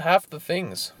even have half the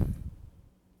things.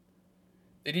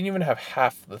 They didn't even have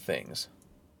half the things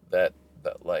that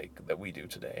we do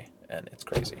today, and it's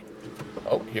crazy.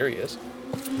 Oh, here he is.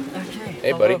 Okay.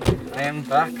 Hey, buddy. I am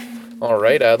back. All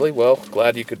right, Adley. Well,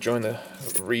 glad you could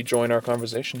rejoin our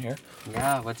conversation here.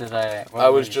 Yeah. What I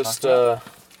was just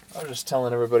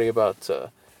telling everybody about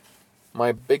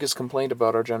my biggest complaint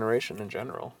about our generation in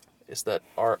general is that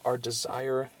our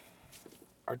desire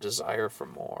for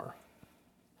more.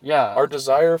 Yeah. Our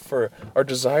desire for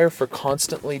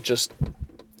constantly just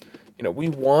we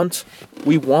want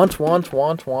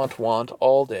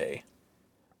all day.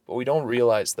 But we don't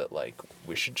realize that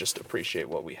we should just appreciate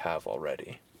what we have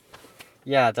already.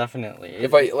 Yeah, definitely.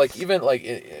 If I even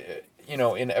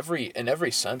in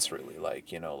every sense really,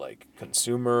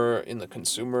 consumer in the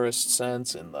consumerist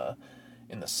sense, in the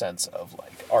sense of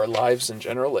our lives in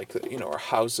general, our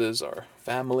houses, our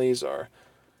families,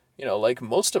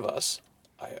 most of us,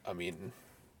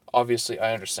 obviously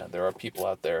I understand there are people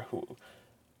out there who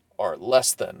are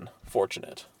less than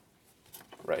fortunate,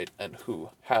 right, and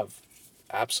who have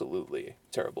absolutely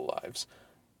terrible lives.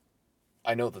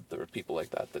 I know that there are people like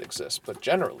that exist, but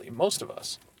generally, most of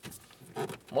us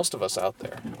out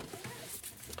there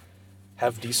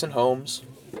have decent homes,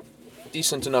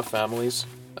 decent enough families,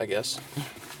 I guess,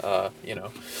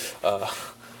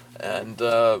 and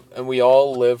we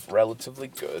all live relatively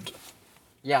good,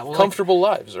 comfortable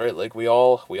lives, right? We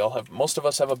all have. Most of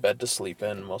us have a bed to sleep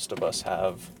in. Most of us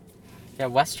have. Yeah,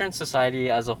 Western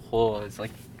society as a whole is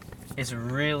it's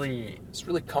really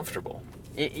comfortable.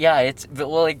 It's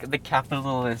the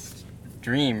capitalist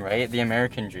dream, right? The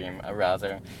American dream,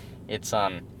 rather. It's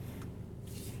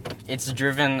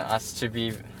driven us to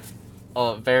be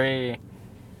very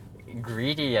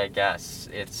greedy, I guess.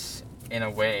 It's in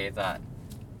a way that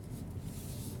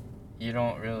you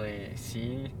don't really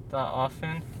see that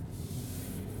often.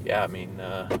 Yeah, I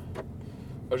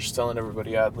was just telling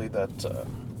everybody, Adley, that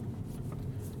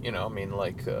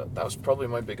that was probably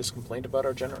my biggest complaint about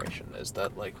our generation, is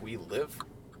that we live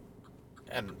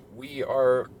and we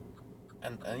are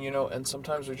and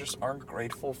sometimes we just aren't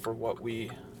grateful for what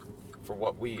we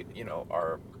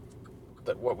are,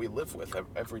 that what we live with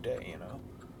every day.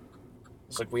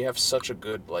 It's we have such a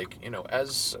good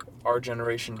as our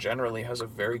generation generally has a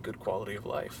very good quality of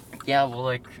life. Yeah,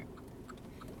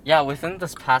 within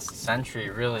this past century,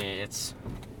 really,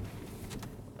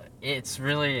 it's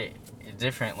really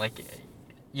different.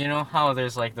 How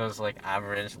there's those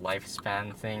average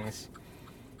lifespan things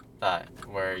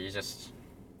where you just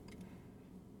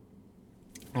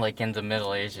in the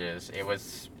Middle Ages, it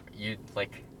was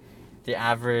the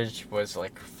average was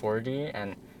 40,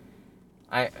 and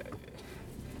that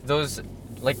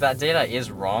data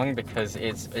is wrong because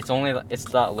it's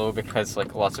that low because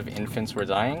lots of infants were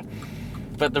dying.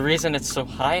 But the reason it's so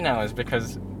high now is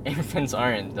because infants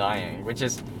aren't dying, which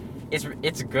is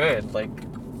it's good. It's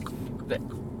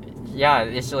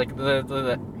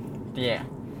the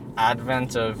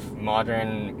advent of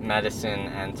modern medicine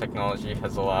and technology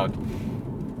has allowed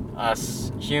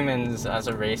us humans as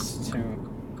a race to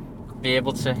be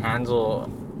able to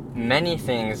handle many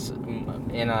things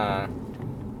in a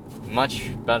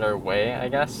much better way, I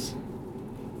guess.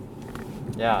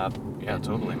 Yeah. Yeah,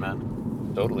 totally,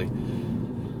 man. Totally.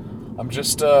 I'm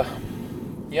just,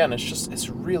 yeah, and it's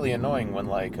really annoying when,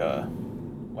 like,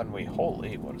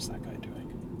 holy, what is that guy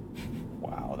doing?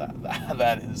 Wow,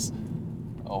 that is,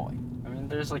 oh my. I mean,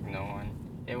 there's, like, no one.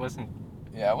 It wasn't...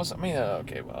 Yeah,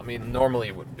 okay, well, I mean, normally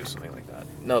you wouldn't do something like that.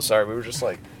 No, sorry, we were just,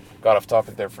 like, got off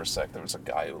topic there for a sec. There was a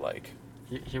guy who, like,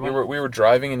 He we went were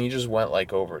driving and he just went,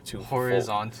 like, over two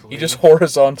horizontally. He just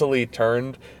horizontally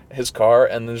turned his car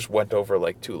and then just went over,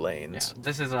 like, 2 lanes. Yeah,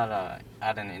 this is at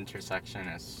an intersection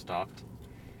and stopped.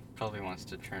 Probably wants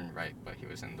to turn right, but he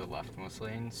was in the leftmost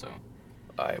lane, so...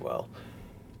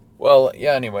 Well,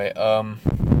 yeah, anyway,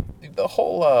 the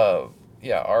whole,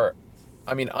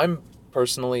 I mean, I'm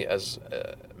personally, as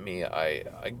me, I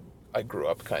grew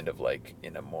up kind of, like,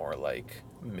 in a more, like,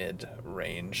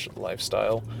 mid-range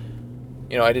lifestyle.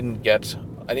 You know, I didn't get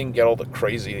all the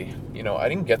crazy, you know, I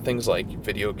didn't get things like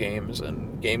video games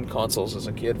and game consoles as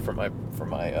a kid for my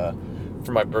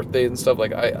birthday and stuff.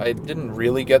 Like, I didn't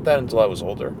really get that until I was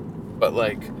older. But,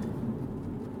 like,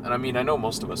 and I mean, I know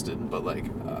most of us didn't, but, like,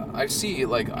 I see,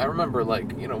 like, I remember,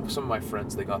 like, you know, some of my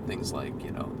friends, they got things like,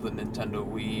 you know, the Nintendo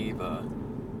Wii,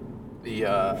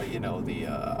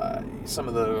 some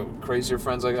of the crazier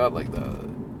friends I got, like,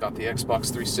 got the Xbox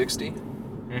 360.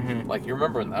 Mm-hmm. Like, you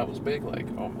remember when that was big? Like,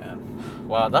 oh, man.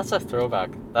 Wow, that's a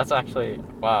throwback. That's actually,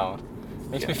 wow.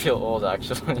 Makes me feel old,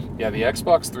 actually. Yeah, the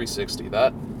Xbox 360,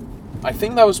 I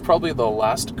think that was probably the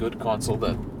last good console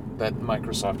that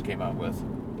Microsoft came out with.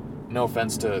 No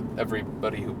offense to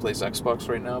everybody who plays Xbox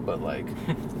right now, but, like,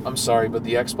 I'm sorry, but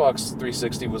the Xbox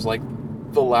 360 was, like,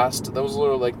 that was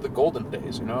literally, like, the golden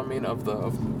days, you know what I mean,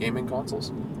 of gaming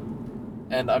consoles.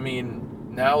 And, I mean,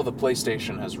 now the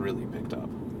PlayStation has really picked up.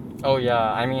 Oh, yeah,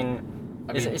 I mean,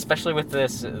 especially with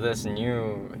this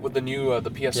new... With the new, the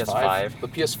PS5. PS5. The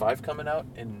PS5 coming out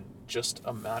in just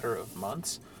a matter of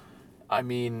months. I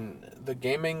mean, the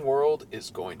gaming world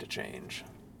is going to change.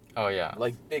 Oh, yeah.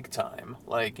 Like, big time.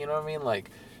 Like, you know what I mean?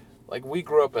 Like we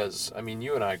grew up as... I mean,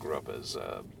 you and I grew up as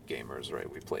gamers, right?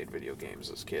 We played video games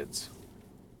as kids.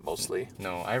 Mostly.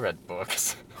 No, I read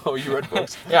books. Oh, you read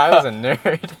books? Yeah, I was a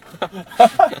nerd.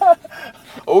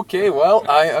 Okay, well,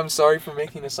 I'm sorry for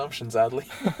making assumptions, Adley.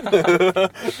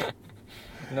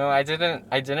 No, I didn't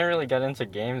really get into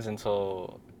games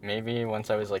until maybe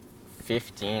once I was, like,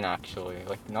 15, actually.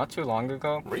 Like, not too long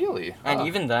ago. Really? And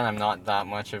even then, I'm not that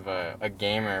much of a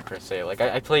gamer, per se. Like,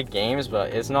 I play games,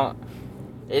 but it's not...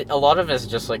 a lot of it's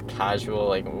just, like, casual,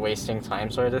 like, wasting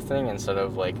time sort of thing, instead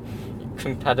of, like,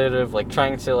 competitive, like,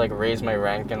 trying to, like, raise my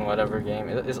rank in whatever game.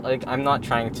 It's, like, I'm not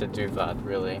trying to do that,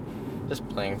 really. Just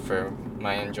playing for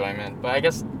my enjoyment. But I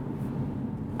guess,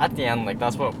 at the end, like,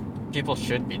 that's what people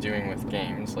should be doing with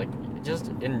games. Like,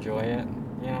 just enjoy it,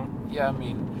 you know? Yeah, I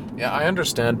mean... Yeah, I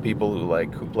understand people who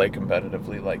play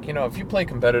competitively. Like, you know, if you play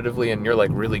competitively and you're,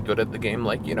 like, really good at the game,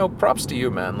 like, you know, props to you,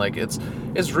 man. Like, it's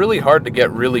really hard to get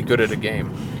really good at a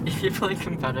game. If you play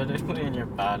competitively and you're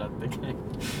bad at the game,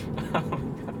 oh my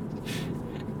god.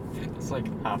 It's like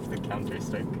half the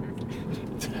Counter-Strike community.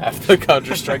 Half the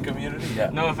Counter-Strike community? Yeah.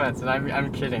 No offense, and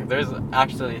I'm kidding. There's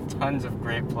actually tons of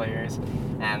great players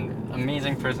and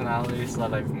amazing personalities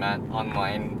that I've met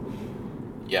online.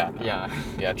 Yeah. No. Yeah.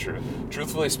 Yeah, true.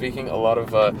 Truthfully speaking, a lot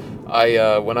of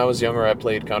when I was younger, I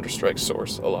played Counter-Strike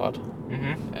Source a lot.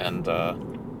 Mm-hmm.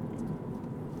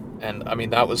 And I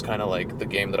mean, that was kind of like the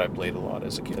game that I played a lot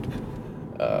as a kid.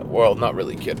 Well, not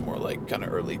really kid, more like kind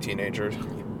of early teenager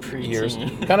years.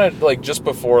 Kind of like just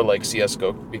before like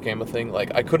CS:GO became a thing.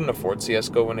 Like, I couldn't afford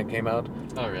CS:GO when it came out.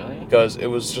 Oh, really? Because it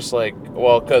was just like,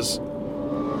 well, because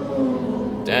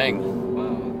dang,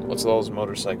 Wow. what's all those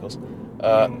motorcycles?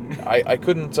 I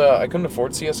couldn't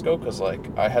afford CS:GO because,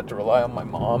 like, I had to rely on my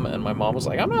mom, and my mom was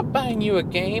like, I'm not buying you a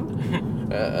game.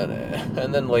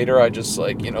 And then later I just,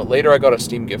 like, you know, later I got a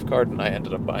Steam gift card and I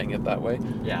ended up buying it that way.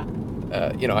 Yeah.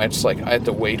 You know, I had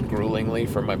to wait gruelingly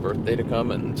for my birthday to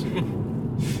come, and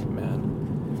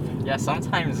man. Yeah,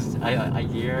 sometimes a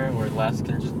year or less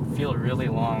can just feel really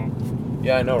long.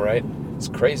 Yeah, I know, right? It's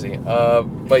crazy.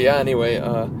 But yeah, anyway,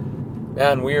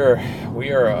 man, we are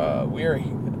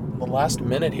the last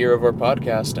minute here of our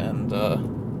podcast, and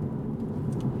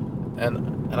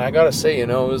I gotta say, you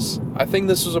know, I think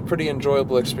this was a pretty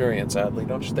enjoyable experience, Adley,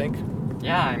 don't you think?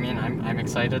 Yeah, I mean, I'm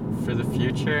excited for the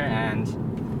future, and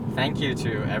thank you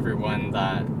to everyone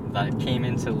that came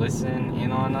in to listen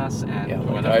in on us, and yeah, like,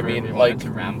 whatever I mean, we like, wanted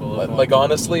to ramble about. like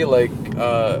honestly, like,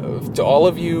 to all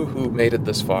of you who made it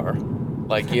this far,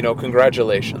 like, you know,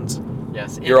 congratulations.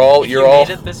 Yes, You're all made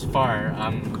it this far.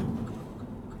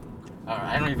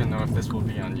 I don't even know if this will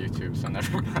be on YouTube, so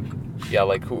never mind. Yeah,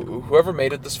 like whoever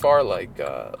made it this far, like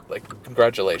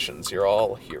congratulations, you're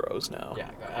all heroes now. Yeah,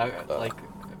 Uh,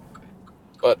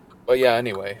 but yeah,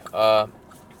 anyway,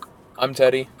 I'm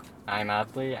Teddy. I'm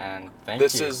Adley, and thank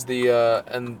This you. is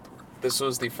and this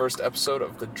was the first episode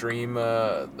of the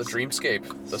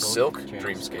Dreamscape, the Silk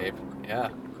Dreamscape. Yeah.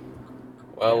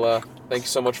 Well, thank you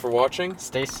so much for watching.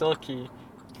 Stay silky.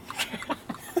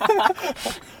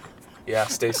 Yeah,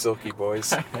 stay silky,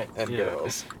 boys and Yeah.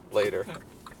 girls. Later.